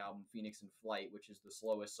song on the album, Phoenix in Flight, which is the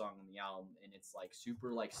slowest song on the album, and it's like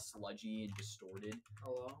super like sludgy and distorted.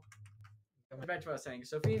 Hello? Back to what I was saying.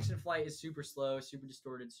 So Phoenix in Flight is super slow, super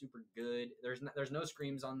distorted, super good. There's no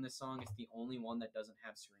screams on this song. It's the only one that doesn't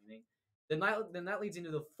have screaming. Then that leads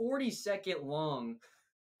into the 40-second long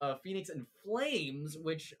Phoenix in Flames,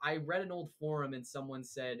 which I read an old forum and someone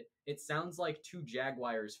said it sounds like two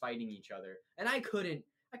jaguars fighting each other, and I couldn't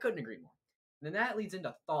agree more. And then that leads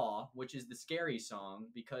into Thaw, which is the scary song,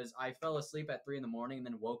 because I fell asleep at 3 a.m. and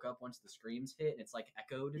then woke up once the screams hit, and it's like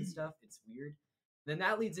echoed and stuff. It's weird. Then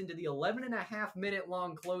that leads into the 11.5-minute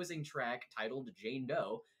long closing track titled Jane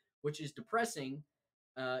Doe, which is depressing.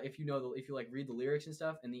 If you like read the lyrics and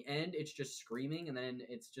stuff. In the end, it's just screaming, and then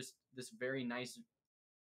it's just this very nice,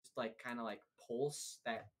 just like kind of like pulse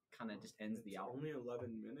that kind of just ends the album. Only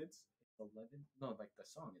 11 minutes? 11? No, like the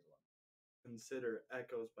song is 11. Consider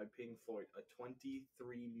Echoes by Pink Floyd a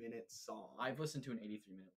 23-minute song. I've listened to an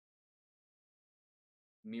 83-minute.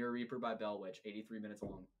 Mirror Reaper by Bell Witch, 83 minutes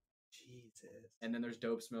long. Jesus. And then there's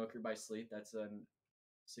Dope Smoker by Sleep. That's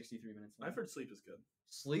 63 minutes long. I've heard Sleep is good.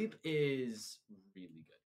 Sleep is really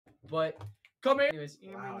good. But come here. Anyways,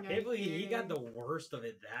 Wow, I can't believe he got the worst of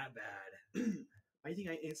it that bad. I think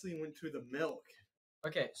I instantly went to the milk.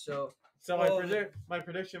 Okay, so my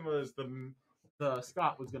prediction was the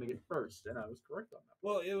Scott was going to get first, and I was correct on that.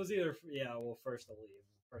 Well, it was either first to leave,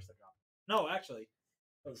 first to drop. No, actually,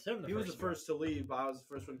 it was him. He was the first to leave, but I was the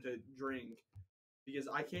first one to drink because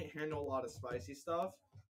I can't handle a lot of spicy stuff.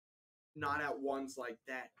 Not at once like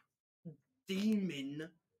that demon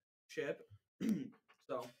chip.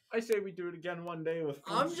 So I say we do it again one day with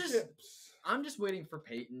I'm food just- chips. I'm just waiting for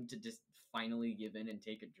Peyton to just finally give in and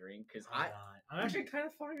take a drink because I'm actually kind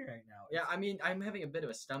of funny right now. yeah, I mean, I'm having a bit of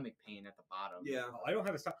a stomach pain at the bottom. yeah, Oh, I don't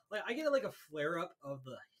have a stomach. Like I get like a flare up of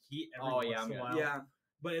the heat every Oh, once yeah, in I'm a good. while. yeah.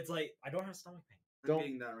 But it's like I don't have stomach pain. I'm Don't-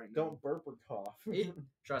 getting that right now. Don't burp or cough.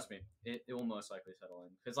 Trust me, it will most likely settle in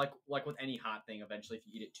because like with any hot thing, eventually if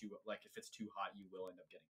you eat it too if it's too hot, you will end up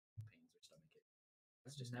getting pains or stomach ache.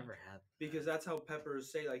 That's just Never nature. had. Because that's how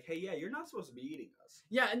peppers say, like, hey, yeah, you're not supposed to be eating us.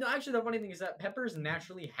 Yeah, and no, actually, the funny thing is that peppers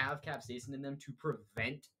naturally have capsaicin in them to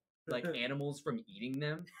prevent like animals from eating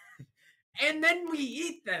them, and then we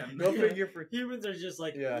eat them. Go figure for Humans are just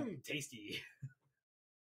like, Yeah. tasty.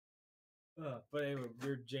 But anyway,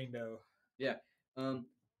 we're Jane Doe.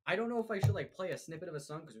 I don't know if I should like play a snippet of a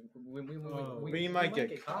song because we might get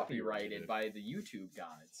copyrighted copyrighted. by the YouTube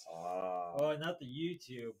gods, Oh, not the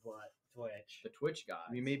YouTube, but Twitch. the Twitch gods.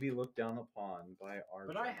 we may be looked down upon by our.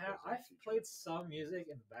 But I've played some music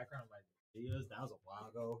in the background of my videos. That was a while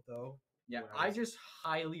ago, though. Yeah, when I was- just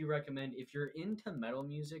highly recommend if you're into metal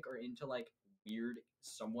music or into like weird,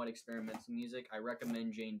 somewhat experimental music, I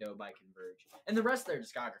recommend Jane Doe by Converge. And the rest of their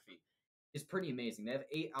discography is pretty amazing. They have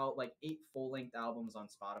 8 full-length albums on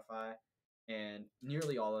Spotify, and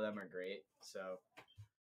nearly all of them are great. So,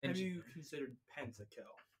 and Have you considered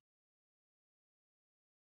Pentakill?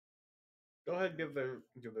 Go ahead, give their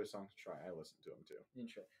songs a try. I listen to them too.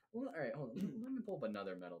 intro. Well, all right, hold on. Let me pull up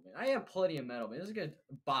another metal band. I have plenty of metal bands. This is a good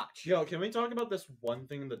botch. Yo, can we talk about this one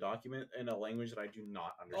thing in the document in a language that I do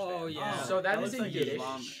not understand? Oh, yeah. So that is looks in like Yiddish.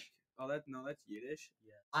 Islamic. Oh, that's Yiddish.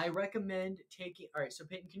 I recommend taking. All right, so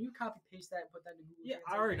Peyton, can you copy paste that and put that in Google? Yeah,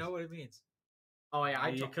 I Translate, already please? know what it means. Oh yeah,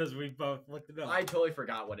 Because we both looked it up. I totally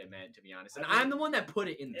forgot what it meant, to be honest. And I mean- I'm the one that put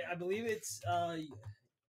it in there. I believe it's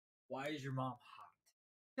Why is your mom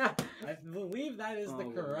hot? I believe that is the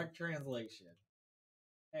Oh, correct translation.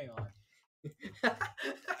 Hang on.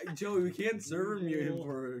 Joey, we can't serve you Google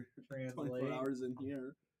for 24 Translate. hours in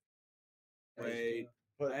here. That is Wait,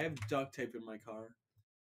 But I have duct tape in my car.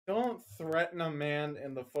 don't threaten a man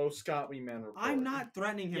in the Foscottweman Report. I'm not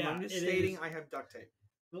threatening him. Yeah, I'm just it stating is. I have duct tape.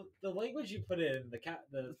 the language you put in,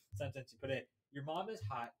 the sentence you put in, your mom is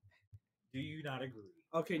hot. Do you not agree?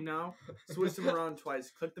 Okay, now switch them around twice.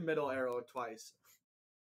 Click the middle arrow twice.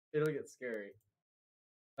 It'll get scary.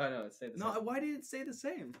 Oh no, it's stayed the No, same. why did it say the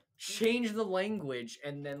same? Change the language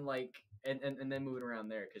and then and then move it around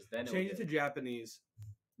there because then Change it to Japanese.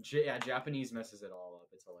 yeah, Japanese messes it all up.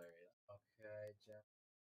 It's hilarious. Okay, Jeff.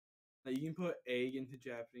 Now, you can put egg into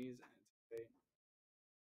Japanese and it's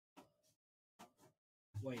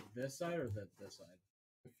Wait, this side or this side?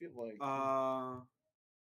 I feel like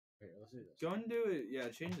Wait, let's do this. go and do it. Yeah,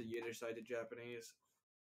 change the Yiddish side to Japanese.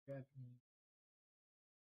 Japanese.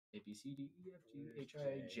 A B C D E F G H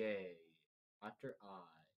I J after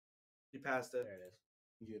I. You passed it. There it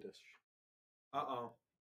is. Yiddish. Uh-oh.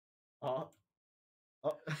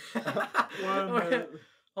 Okay,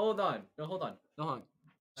 hold on. No, hold on. No, hold on.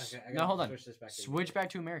 Okay, I No, gotta hold on. switch this back to Switch back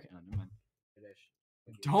to American. Oh, never mind. Yiddish.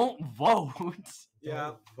 Don't vote.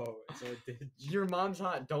 Yeah. Don't vote. So it did. Your mom's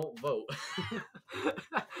hot. Don't vote.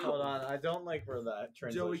 Hold on, I don't like where that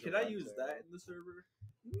translation Joey, could I went use there. that in the server?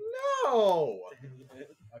 No!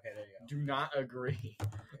 Okay, there you go. Do not agree.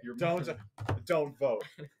 Your Don't vote.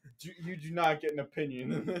 You do not get an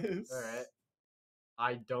opinion in this. All right.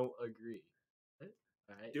 I don't agree.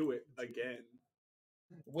 All right. Do it again.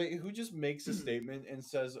 Wait, who just makes a statement and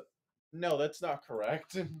says, "No, that's not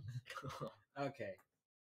correct"? Okay.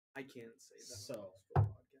 I can't say that. So-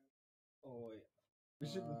 Oh wait. We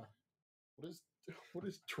should- Uh, What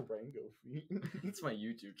is Durango feet? It's my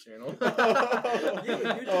YouTube channel.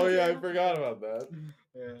 Oh yeah, I forgot about that.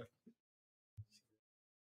 Yeah.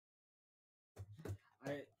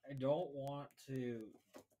 I don't want to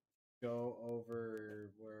go over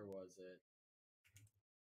where was it?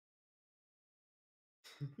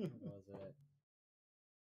 Where was it?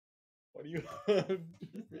 What do you?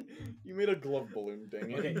 You made a glove balloon,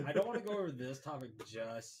 dang it. Okay, I don't want to go over this topic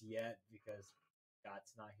just yet because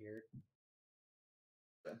Scott's not here.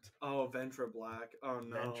 Oh, Ventra Black. Oh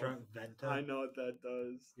no. Venta. I know what that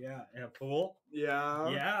does. Yeah, in a pool. Yeah.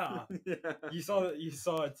 Yeah, Yeah. you saw it. You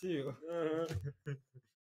saw it too. Uh-huh.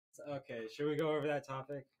 Okay, should we go over that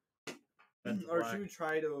topic? Venta Or Black. should we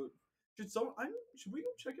try to? Should we go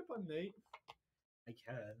check up on Nate? I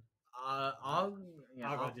can. I'll I'll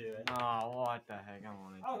go do it. Oh, what the heck? I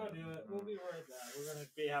want it. I'll go do it. We'll be right back. We're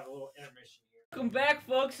gonna have a little intermission here. Welcome back,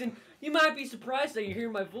 folks, and you might be surprised that you hear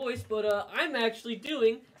my voice, but I'm actually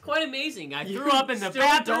doing quite amazing. I threw up in the still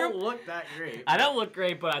bathroom. Don't look that great. I don't look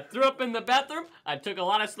great, but I threw up in the bathroom. I took a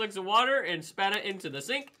lot of slugs of water and spat it into the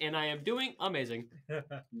sink, and I am doing amazing. You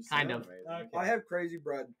Kind sound of. amazing. Okay. I have crazy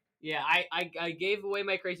bread. Yeah, I gave away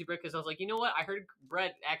my crazy bread because I was like, you know what? I heard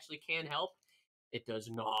bread actually can help. It does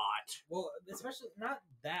not. Well, especially not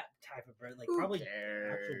that type of bread. Like Who probably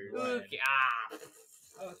cares? actual bread. Okay,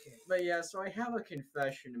 ah. Okay. But yeah, so I have a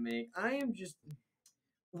confession to make. I am just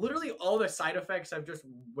literally all the side effects I've just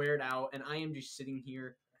weared out, and I am just sitting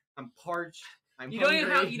here. I'm parched. I'm You hungry.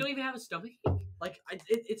 don't even have a stomach ache? like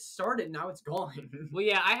it started. Now it's gone. Well,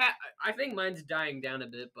 yeah, I think mine's dying down a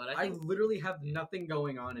bit, but I I think literally have nothing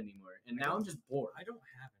going on anymore, and now I'm just bored. I don't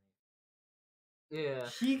have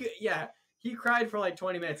yeah. He cried for like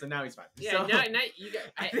 20 minutes, and now he's fine. Yeah, So- now you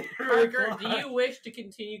got Parker, do you wish to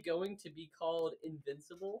continue going to be called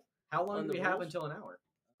invincible? How long on do the we have rules? until an hour?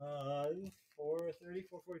 any. 4:30,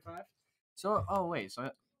 4:45. So, wait, so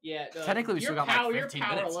Yeah, Technically, we still you're got like you're 15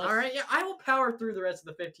 minutes. powerless. All right, yeah, I will power through the rest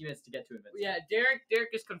of the 15 minutes to get to invincible. Yeah, Derek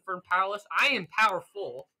is confirmed powerless. I am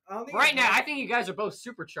powerful. I don't think Right now, I think you guys are both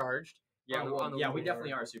supercharged. yeah, on the- well, on the yeah, we rules.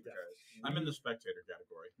 definitely are supercharged. I'm in the spectator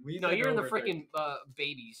category. We No, took you're in the over freaking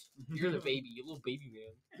babies. You're the baby, you little baby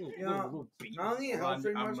man. Yeah. Little baby. I don't think it Hold helps on,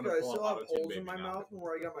 very I'm much gonna because I pull still up have Auto-Tune holes in Baby my now. mouth from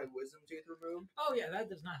where I got my wisdom teeth removed. Oh yeah, that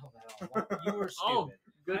does not help at all. You are stupid. Oh,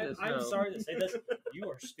 goodness, I'm no. sorry to say this. You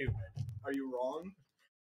are stupid. Are you wrong?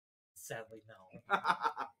 Sadly, no.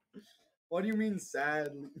 What do you mean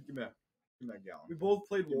sad? Give me that gallon. We both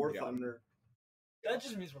played War Yeah. Thunder. That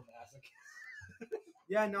just means we're masochists.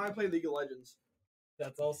 Yeah, now I play League of Legends.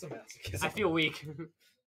 That's also masochism. I feel weak.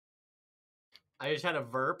 I just had a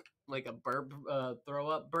burp, like a burp, throw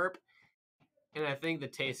up burp, and I think the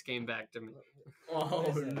taste came back to me. Oh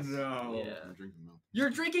What is this? no! Yeah. I'm drinking milk. You're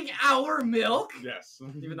drinking our milk, Yes.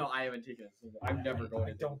 even though I haven't taken a single. I'm never going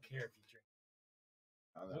I to. don't care if you drink.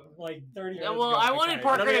 like 30 Yeah, minutes well, ago, I wanted tried-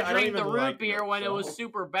 Parker I don't to even drink the root like beer milk, when it was so-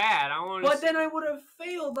 super bad. I wanted. But then I would have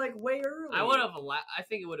failed like way early. I would have. I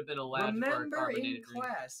think it would have been allowed for a Remember in carbonated drink.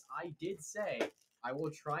 class, I did say I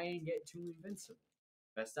will try and get to invincible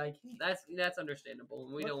best I can. That's understandable.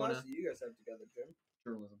 We What don't class want do you guys have together, Jim?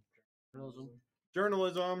 Journalism. to.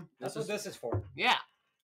 Journalism. That's what this is for. Yeah,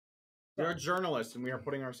 We're journalists, and we are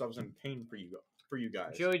putting ourselves in pain for you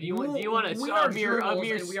guys. Joey, do you want We a are mere journals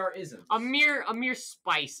and we are isms. a mere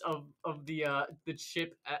spice of the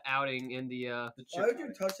chip outing and the The chip Why would you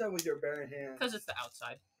outing. touch that with your bare hand? because it's the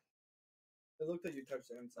outside. It looked like you touched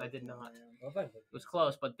the inside. I did from not. where I am. What if I It was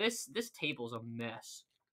close, but this table's a mess.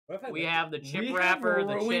 What if I We looked- have the chip We wrapper, have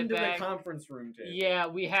the chip ruined bag. the conference room table. Yeah,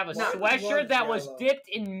 we have a Not sweatshirt that was yellow. dipped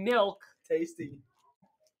in milk. Tasty.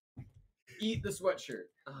 Eat the sweatshirt.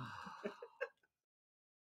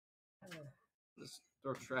 Let's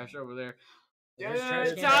throw trash over there. There's Yeah, trash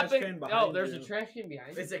can. topic. can Oh, behind there's you. a trash can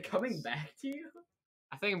behind Is you. it coming back to you?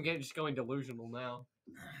 I think I'm just going delusional now.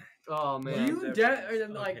 Oh man. You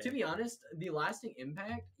difference. like to Okay. be honest, the lasting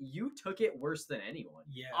impact, you took it worse than anyone.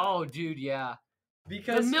 Yeah. Oh, dude, yeah.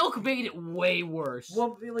 Because The milk made it way worse.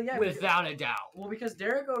 well, yeah, without a doubt. well, because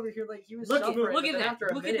Derek over here, like he was Look at suffering, look but at then that. after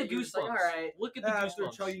a Look at minute, the he was like, goosebumps. all right. Look at the After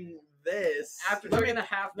goosebumps. chugging this. After Let drinking me- the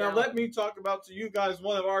half Now gallon, let me talk about to you guys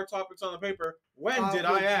one of our topics on the paper. When did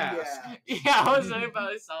I ask? Yeah, I was about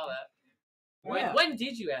to saw that. Yeah. When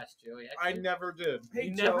did you ask, Joey? I actually? never did. Hey,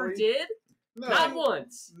 You never Joey. did? No. Not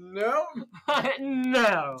once. No.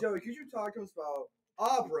 No. Joey, could you talk to us about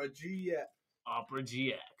Opera GX? Opera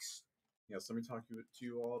GX. Yes, let me talk to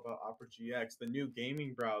you all about Opera GX, the new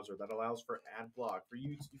gaming browser that allows for ad block for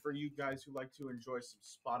you guys who like to enjoy some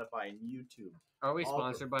Spotify and YouTube. Are we All for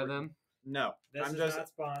sponsored by free. them? No, This I'm is just not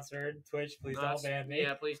sponsored. Twitch, please Not- don't ban me.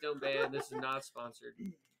 Yeah, please don't ban. This is not sponsored.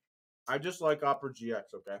 I just like Opera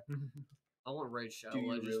GX. Okay, I want Raid Shadow do you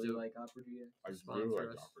Legends really to like Opera GX? I Sponsor really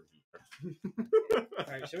like us. Opera GX. All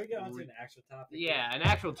right, should we get on to an actual topic? Yeah, an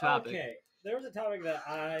actual topic. Okay, there was a topic that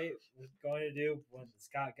I was going to do when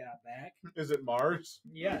Scott got back. Is it Mars?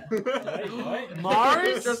 Yeah. What?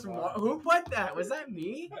 Mars? Just who put that? Was that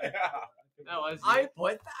me? Yeah. That was I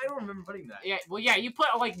put that. I don't remember putting that. yeah. Well, yeah, you put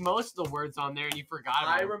like most of the words on there and you forgot.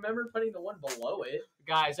 I About it. remember putting the one below it.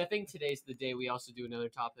 Guys, I think today's the day we also do another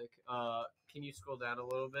topic. Can you scroll down a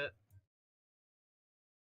little bit?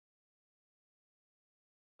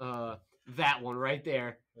 That one right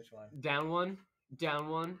there. Which one? Down one. Down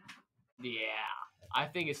one. Yeah. I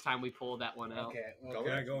think it's time we pull that one out. Okay, well, Go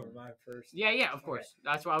can I ahead. go over mine first? Yeah, yeah, of course.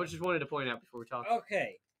 That's why I was just wanted to point out before we talk.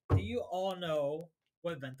 Okay, do you all know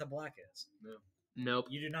what Venta Black is? Nope.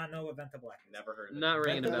 You do not know what Venta Black is. Never heard of it. Not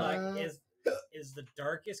ringing a Venta bell. Black is the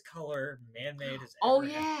darkest color man-made has Oh,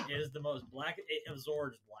 ever had. yeah. It is the most black. It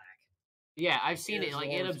absorbs black. Yeah, I've seen it. Like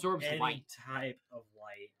it absorbs any light. type of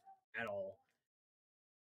light at all.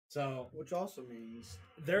 So Which also means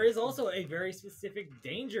there is also a very specific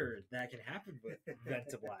danger that can happen with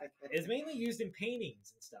Venta Black. It's mainly used in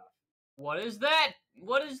paintings and stuff. What is that?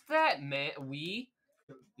 What is that, man?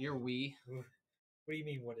 You're we. What do you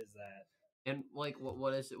mean? What is that? And like,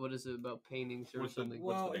 what is it? What is it about paintings or What's the- something?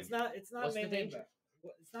 what's Well, the it's not. It's not What's the mainly. danger?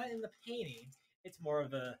 It's not in the paintings. It's more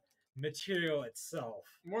of the material itself.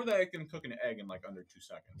 More that I can cook an egg in like under 2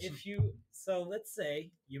 seconds. If you let's say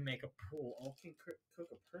you make a pool, can cook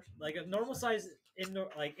a person. like a normal size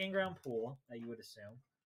in-ground pool that you would assume,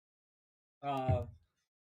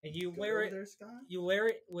 and you layer it. there, Scott? You layer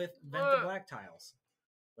it with Venta Black tiles.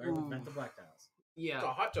 Layer it with Ooh. Venta Black tiles. It's Yeah. a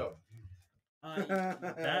hot tub. That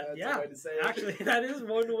That's yeah, a way to say it. actually that is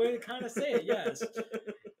one way to kind of say it. Yes,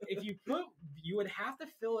 if you would have to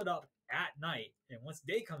fill it up at night, and once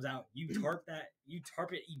day comes out, you tarp it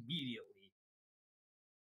immediately.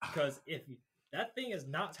 Because if that thing is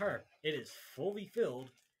not tarped, it is fully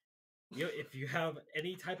filled. If you have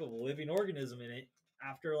any type of living organism in it,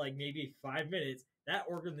 after like maybe 5 minutes, that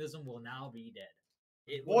organism will now be dead.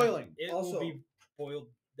 It Boiling. It Also, will be boiled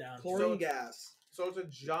down. to- Chlorine gas. So it's a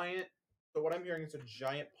giant. So what I'm hearing is a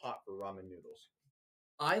giant pot for ramen noodles.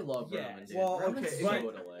 I love Yes. ramen. Dude. Well, Ramen's okay, so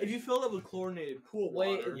but delicious. If you fill it up with chlorinated pool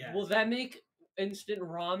Wait, water, Yeah. will that make instant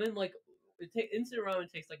ramen like? Instant ramen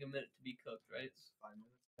takes like a minute to be cooked, right?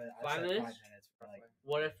 but I'd 5 say minutes? 5 minutes for like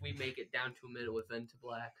What if we make it down to a minute with Venta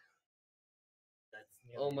Black? that's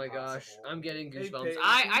nearly Oh my gosh, impossible. I'm getting Hey, goosebumps. Paige,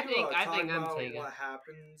 I can you, think talk I'm about taking. what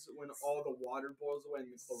happens when all the water boils away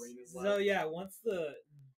and the chlorine is left. So yeah, once the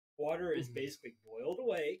water is Mhm. basically boiled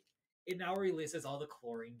away, it now releases all the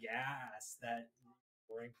chlorine gas that the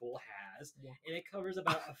chlorine pool has, Yeah. and it covers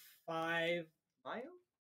about a 5 mile.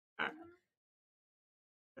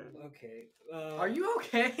 Okay. Are you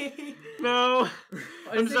okay? No.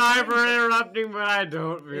 I'm Is it sorry for coming back? interrupting, but I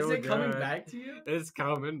don't Is feel it coming good. back to you? It's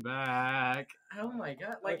coming back. Oh my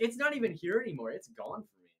god! Like it's not even here anymore. It's gone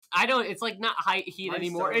for me. I don't. It's like not high heat My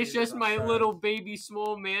anymore. stomach It's is just my upset. little baby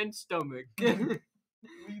small man stomach.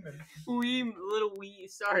 wee little wee.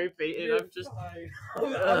 Sorry, Peyton. You're I'm just. fine.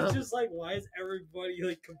 I was just like, why is everybody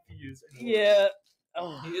like confused? Yeah.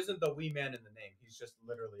 Oh, He isn't the wee man in the name. He's just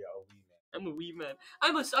literally a wee man. I'm a wee man.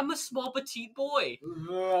 I'm a small petite boy.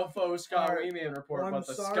 The Foscottweman Report, I'm but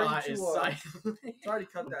the sorry Scott to, is uh, silent. Sorry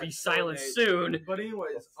to cut that. Be short, silent Nate. soon. But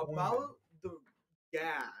anyways, about the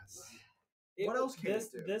gas. What else can this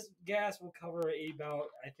it do? this gas will cover about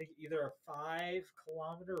I think either a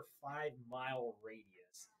 5-kilometer or 5-mile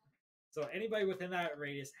radius. So anybody within that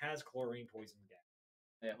radius has chlorine poison gas.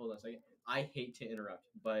 Hey, hold on a second. I hate to interrupt,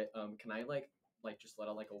 but can I like just let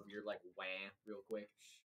out like a weird like wah real quick?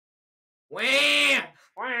 Wah!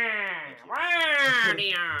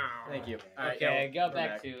 Thank you. All right, Okay, yeah, go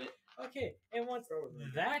back to it. Okay, and once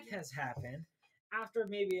that has happened, after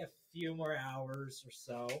maybe a few more hours or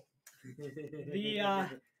so,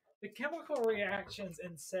 the chemical reactions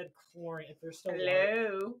in said chlorine, if there's still water,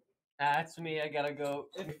 Hello. That's me. I gotta go.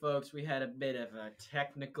 Hey, folks, we had a bit of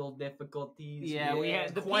technical difficulties. Yeah, we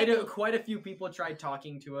had the quite people- quite a few people tried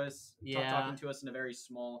talking to us. Yeah. Talking to us in a very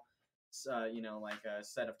small, like a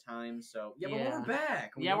set of time. So yeah, but Yeah. we're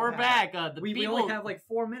back. Yeah, we're back. The We people. only have like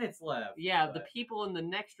 4 minutes left. Yeah, the but- people in the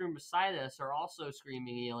next room beside us are also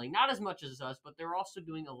screaming and yelling. Not as much as us, but they're also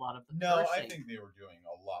doing a lot of the No, I cursing. think they were doing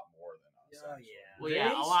a lot more than us. Oh, actually. yeah. Well, they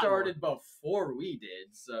yeah, a lot started before we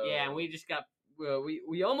did. So Yeah, and we just got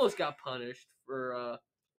we almost got punished for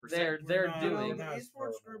they're not- You know, doing. the Not esports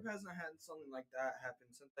horrible. group hasn't had something like that happen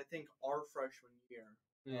since I think our freshman year.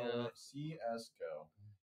 Yeah, CS:GO.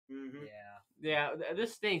 Mm-hmm. Yeah. yeah.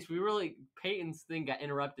 This stinks. We really Peyton's thing got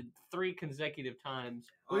interrupted 3 consecutive times.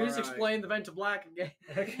 please explain the vent to black again.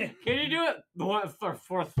 Okay. Can you do it for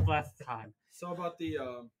fourth last time? So about the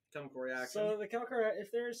chemical reaction. So the chemical,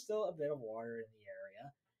 if there is still a bit of water in the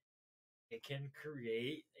area, it can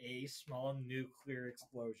create a small nuclear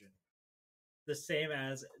explosion, the same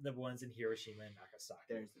as the ones in Hiroshima and Nagasaki.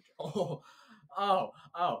 There's the joke. Oh!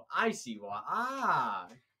 I see why.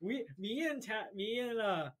 Me and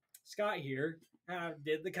Scott here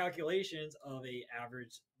did the calculations of a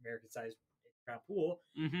average American-sized crowd pool.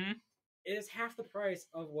 Mm-hmm. It is half the price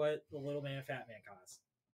of what the Little Man Fat Man costs,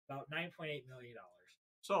 about $9.8 million.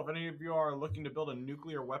 So, if any of you are looking to build a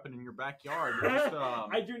nuclear weapon in your backyard, just,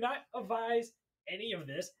 I do not advise any of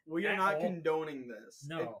this. We are at not all. condoning this.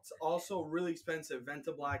 No. It's also really expensive.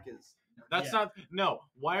 Venta Black is. that's Yeah. not. No,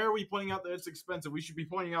 why are we pointing out that it's expensive? We should be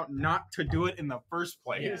pointing out not to do it in the first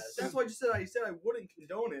place. Yes. That's what you said. I said I wouldn't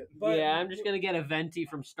condone it. But Yeah, I'm just gonna get a venti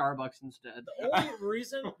from Starbucks instead.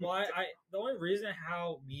 the only reason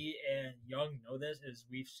how me and Young know this is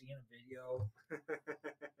we've seen a video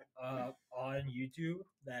on YouTube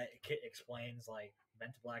that explains like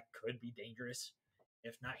Venta Black could be dangerous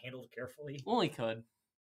if not handled carefully. Only could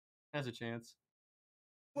has a chance.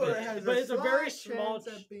 But it has it's a very slight small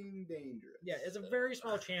chance at being dangerous. Yeah, it's a very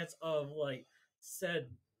small chance of like said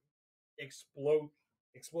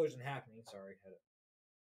explosion happening. Sorry, had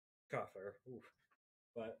a cough there. Oof.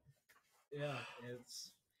 But yeah,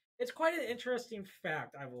 it's quite an interesting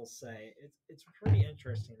fact, I will say. It's pretty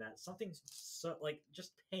interesting that something so like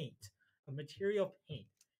just paint, a material paint,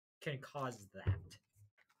 can cause that.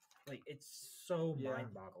 Like it's so Yeah.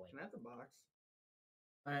 mind-boggling. Can I have the box?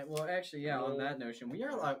 All right. Well, actually, yeah. On that notion, we're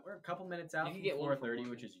a couple minutes out You from can get one for 4:30, one.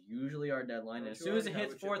 which is usually our deadline. And as Don't soon you as it already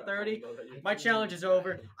hits have a chip at 4:30, home, though, that you my can challenge use? is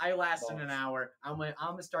over. I lasted an hour. I'm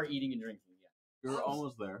gonna start eating and drinking again. You're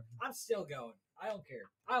almost there. I'm still going. I don't care.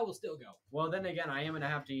 I will still go. Well, then again, I am gonna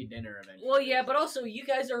have to eat dinner eventually. Well, yeah, but also you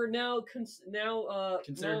guys are now considered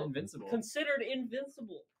now invincible. considered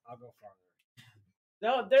invincible. I'll go farther.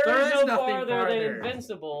 No, there There is is no nothing farther than farther.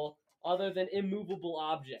 invincible other than immovable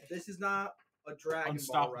object. This is not a Dragon Ball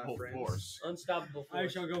Unstoppable reference. force. Unstoppable I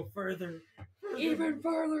force. shall go further. Even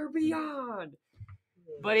further beyond.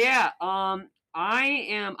 But yeah, I'm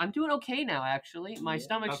doing okay now actually. My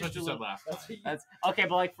stomach's That's what just a you said little last That's time. That's okay,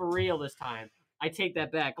 but like for real this time. I take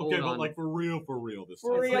that back. Okay, Hold but on. like for real this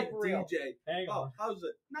For time. It's real, like for real. DJ. Hang Oh, on. how's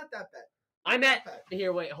it? Not that bad. I'm at Not bad.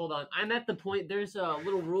 here. Wait, hold on. I'm at the point. There's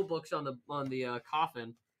little rule books on the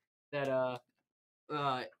coffin that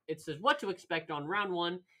it says what to expect on round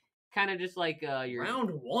 1. Kind of just like your Round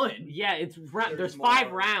 1. Yeah, it's There's there's more.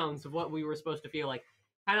 5 rounds of what we were supposed to feel like.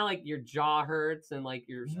 Kind of like your jaw hurts and like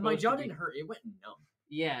you're My supposed jaw to be- didn't hurt. It went numb.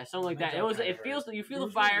 Yeah, something like that. Mental It kinda feels you feel the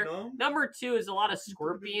Those fire. are numb? Number 2 is a lot of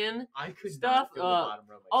scorpion. I could Stuff, not feel the bottom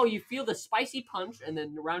row. Oh, you feel the spicy punch, and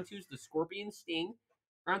then round 2 is the scorpion sting.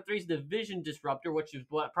 Round 3 is the vision disruptor, which is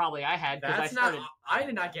what probably I had because I That's started. not. I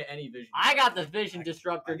did not get any vision. I got the vision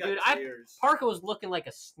disruptor, I got dude. tears. Parker was looking like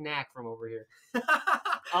a snack from over here. Wait,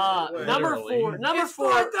 Number literally. 4. Number It's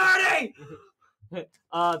 4. 4:30.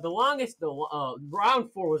 The longest.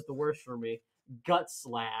 Round 4 was the worst for me. Gut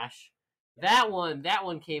slash. That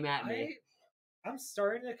one came at me. I'm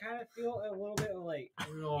starting to kind of feel a little bit of like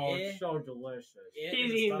Oh, it's so delicious.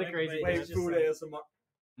 He's eating the crazy but Wait, it's just food like- ASMR.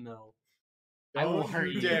 No. I will Don't hurt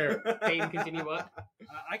you you. dare. Pain, continue what?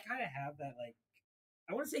 I kind of have that like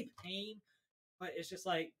I wouldn't say pain, but it's just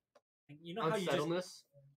like you know how you just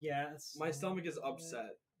Unsettledness. My stomach is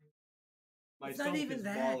upset. My It's not stomach even is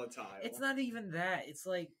that. volatile. It's not even that. It's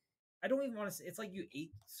like I don't even want to say. It's like you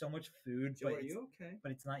ate so much food, Joe, but are it's, you okay?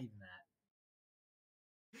 but it's not even that.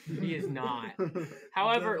 He is not.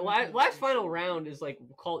 However, last final round is like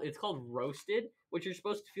called roasted, which you're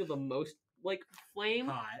supposed to feel the most like flame,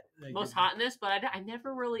 Hot, like, most hotness. But I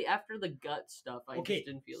never really after the gut stuff. I just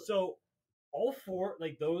didn't feel it. So all 4,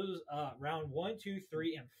 like those round 1, 2,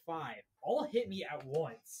 3, and 5, all hit me at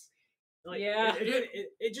once. Like, Yeah.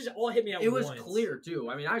 it just all hit me at It once. was clear too.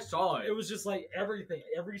 I mean, I saw it. It was just like everything,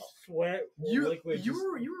 every sweat, you. liquid. You just-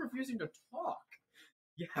 were refusing to talk.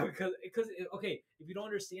 Yeah, because okay, if you don't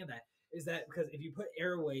understand that, is that because if you put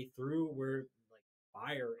airway through where like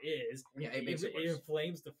fire is, Yeah, it makes it worse.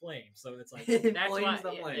 inflames the flame. So it's like It That's flames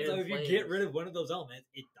why- the yeah, flame. so if you get flames. rid of one of those elements,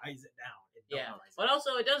 it dies it down. It Yeah, nullifes but it.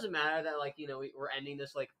 also it doesn't matter that like we're ending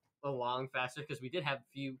this like a long faster because we did have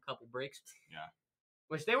a couple breaks. Yeah.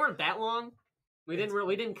 Which they weren't that long. We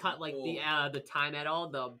didn't cut like the time at all.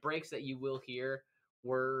 The breaks that you will hear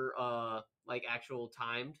were like actual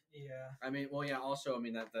timed. Yeah. I mean, well, yeah. Also, I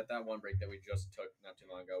mean that one break that we just took not too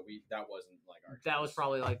long ago. That wasn't like our. That was choice.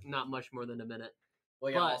 probably like not much more than a minute.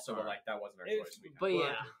 Well, yeah. but- Also, but like that wasn't our It's- choice. But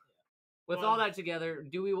yeah, with all that together,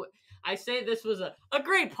 I say this was a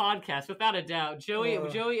great podcast without a doubt.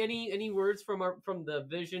 Joey, any words from the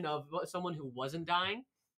vision of someone who wasn't dying?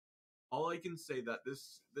 All I can say that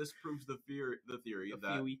this proves the theory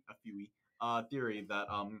that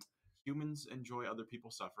humans enjoy other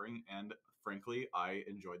people suffering, and frankly, I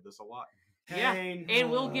enjoyed this a lot. Yeah, Pain. and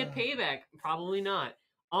we'll get payback. Probably not.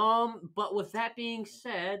 But with that being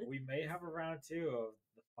said, We may have a round 2 of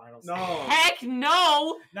the final. No. heck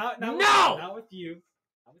no! Not No! not with you.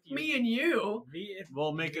 Not with you. Me and you. Me and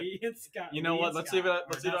We'll make it. me and Scott. You know me what? and Let's Scott. leave it. Or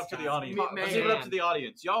Let's leave it not up to the Scott. audience. Me- Let's leave it up man. to the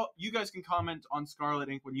audience. You guys can comment on Scarlet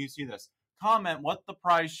Ink when you see this. Comment what the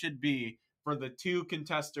prize should be for the 2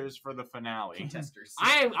 contesters for the finale. Contesters.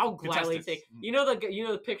 I'll gladly Contestants. take. You know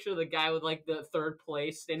the picture of the guy with like the third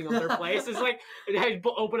place, standing on third place. It's like it had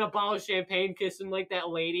open a bottle of champagne, kissing like that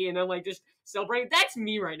lady, and I'm like just celebrating. That's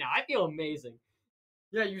me right now. I feel amazing.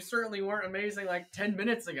 Yeah, you certainly weren't amazing like 10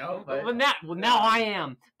 minutes ago. But Now I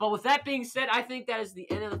am. But with that being said, I think that is the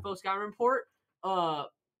end of the Foscottweman Report.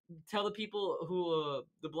 Tell the people who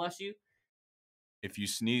to bless you. If you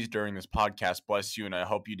sneeze during this podcast, bless you, and I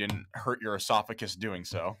hope you didn't hurt your esophagus doing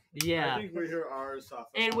so. Yeah. I think we hear our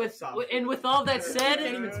esophagus. And with all that said, I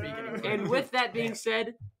can't even speak anymore. and with that being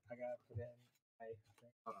said, I gotta put in.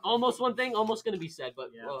 almost one thing almost going to be said, but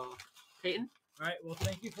Yeah. Peyton. All right. Well,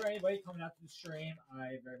 thank you for anybody coming out to the stream.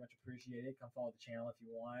 I very much appreciate it. Come follow the channel if you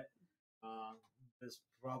want. This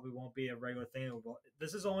probably won't be a regular thing.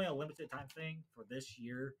 This is only a limited time thing for this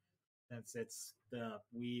year, since it's the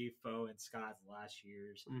Fo, and Scott's last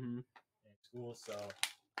years Mm-hmm. in school. So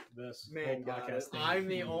this Man whole got podcast it. thing. I'm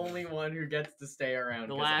the only one who gets to stay around.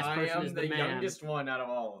 The 'cause last I person am is the the man. youngest one out of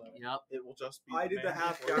all of them. Yep. It will just be. I did the Man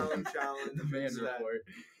half report. gallon challenge. The man instead. report.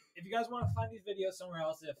 If you guys want to find these videos somewhere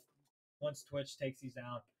else, once Twitch takes these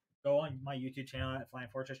down, go on my YouTube channel at Flying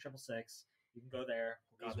Fortress 666. You can go there.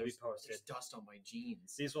 These will be posted. There's dust on my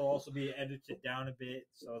jeans. These will also be edited down a bit,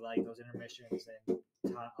 so like those intermissions and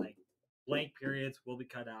like blank periods will be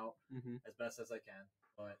cut out Mm-hmm. as best as I can.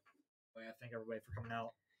 But I thank everybody for coming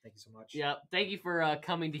out. Thank you so much. Yep. Thank you for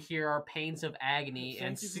coming to hear our pains of agony Thank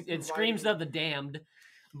and you for and screams providing- of the damned.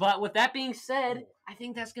 But with that being said, I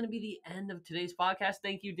think that's going to be the end of today's podcast.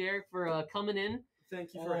 Thank you, Derek, for coming in.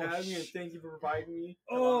 Thank you for having me, and thank you for providing me.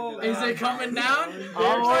 Oh, Is it coming down?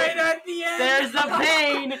 Oh, Right at the end. There's the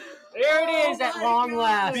pain. There it is at long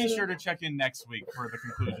last. Be sure to check in next week for the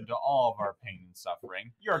conclusion to all of our pain and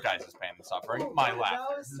suffering. Your guys' pain and suffering. My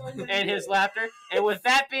laughter. And his laughter. And with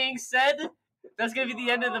that being said, that's going to be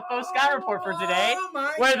the end of the Foscott Report for today, Oh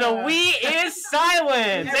my where the God. we is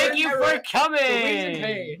silent. Thank you for coming. The we's in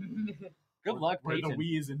pain. Good luck, Where the Peyton. we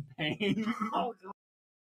is in pain. Oh, God.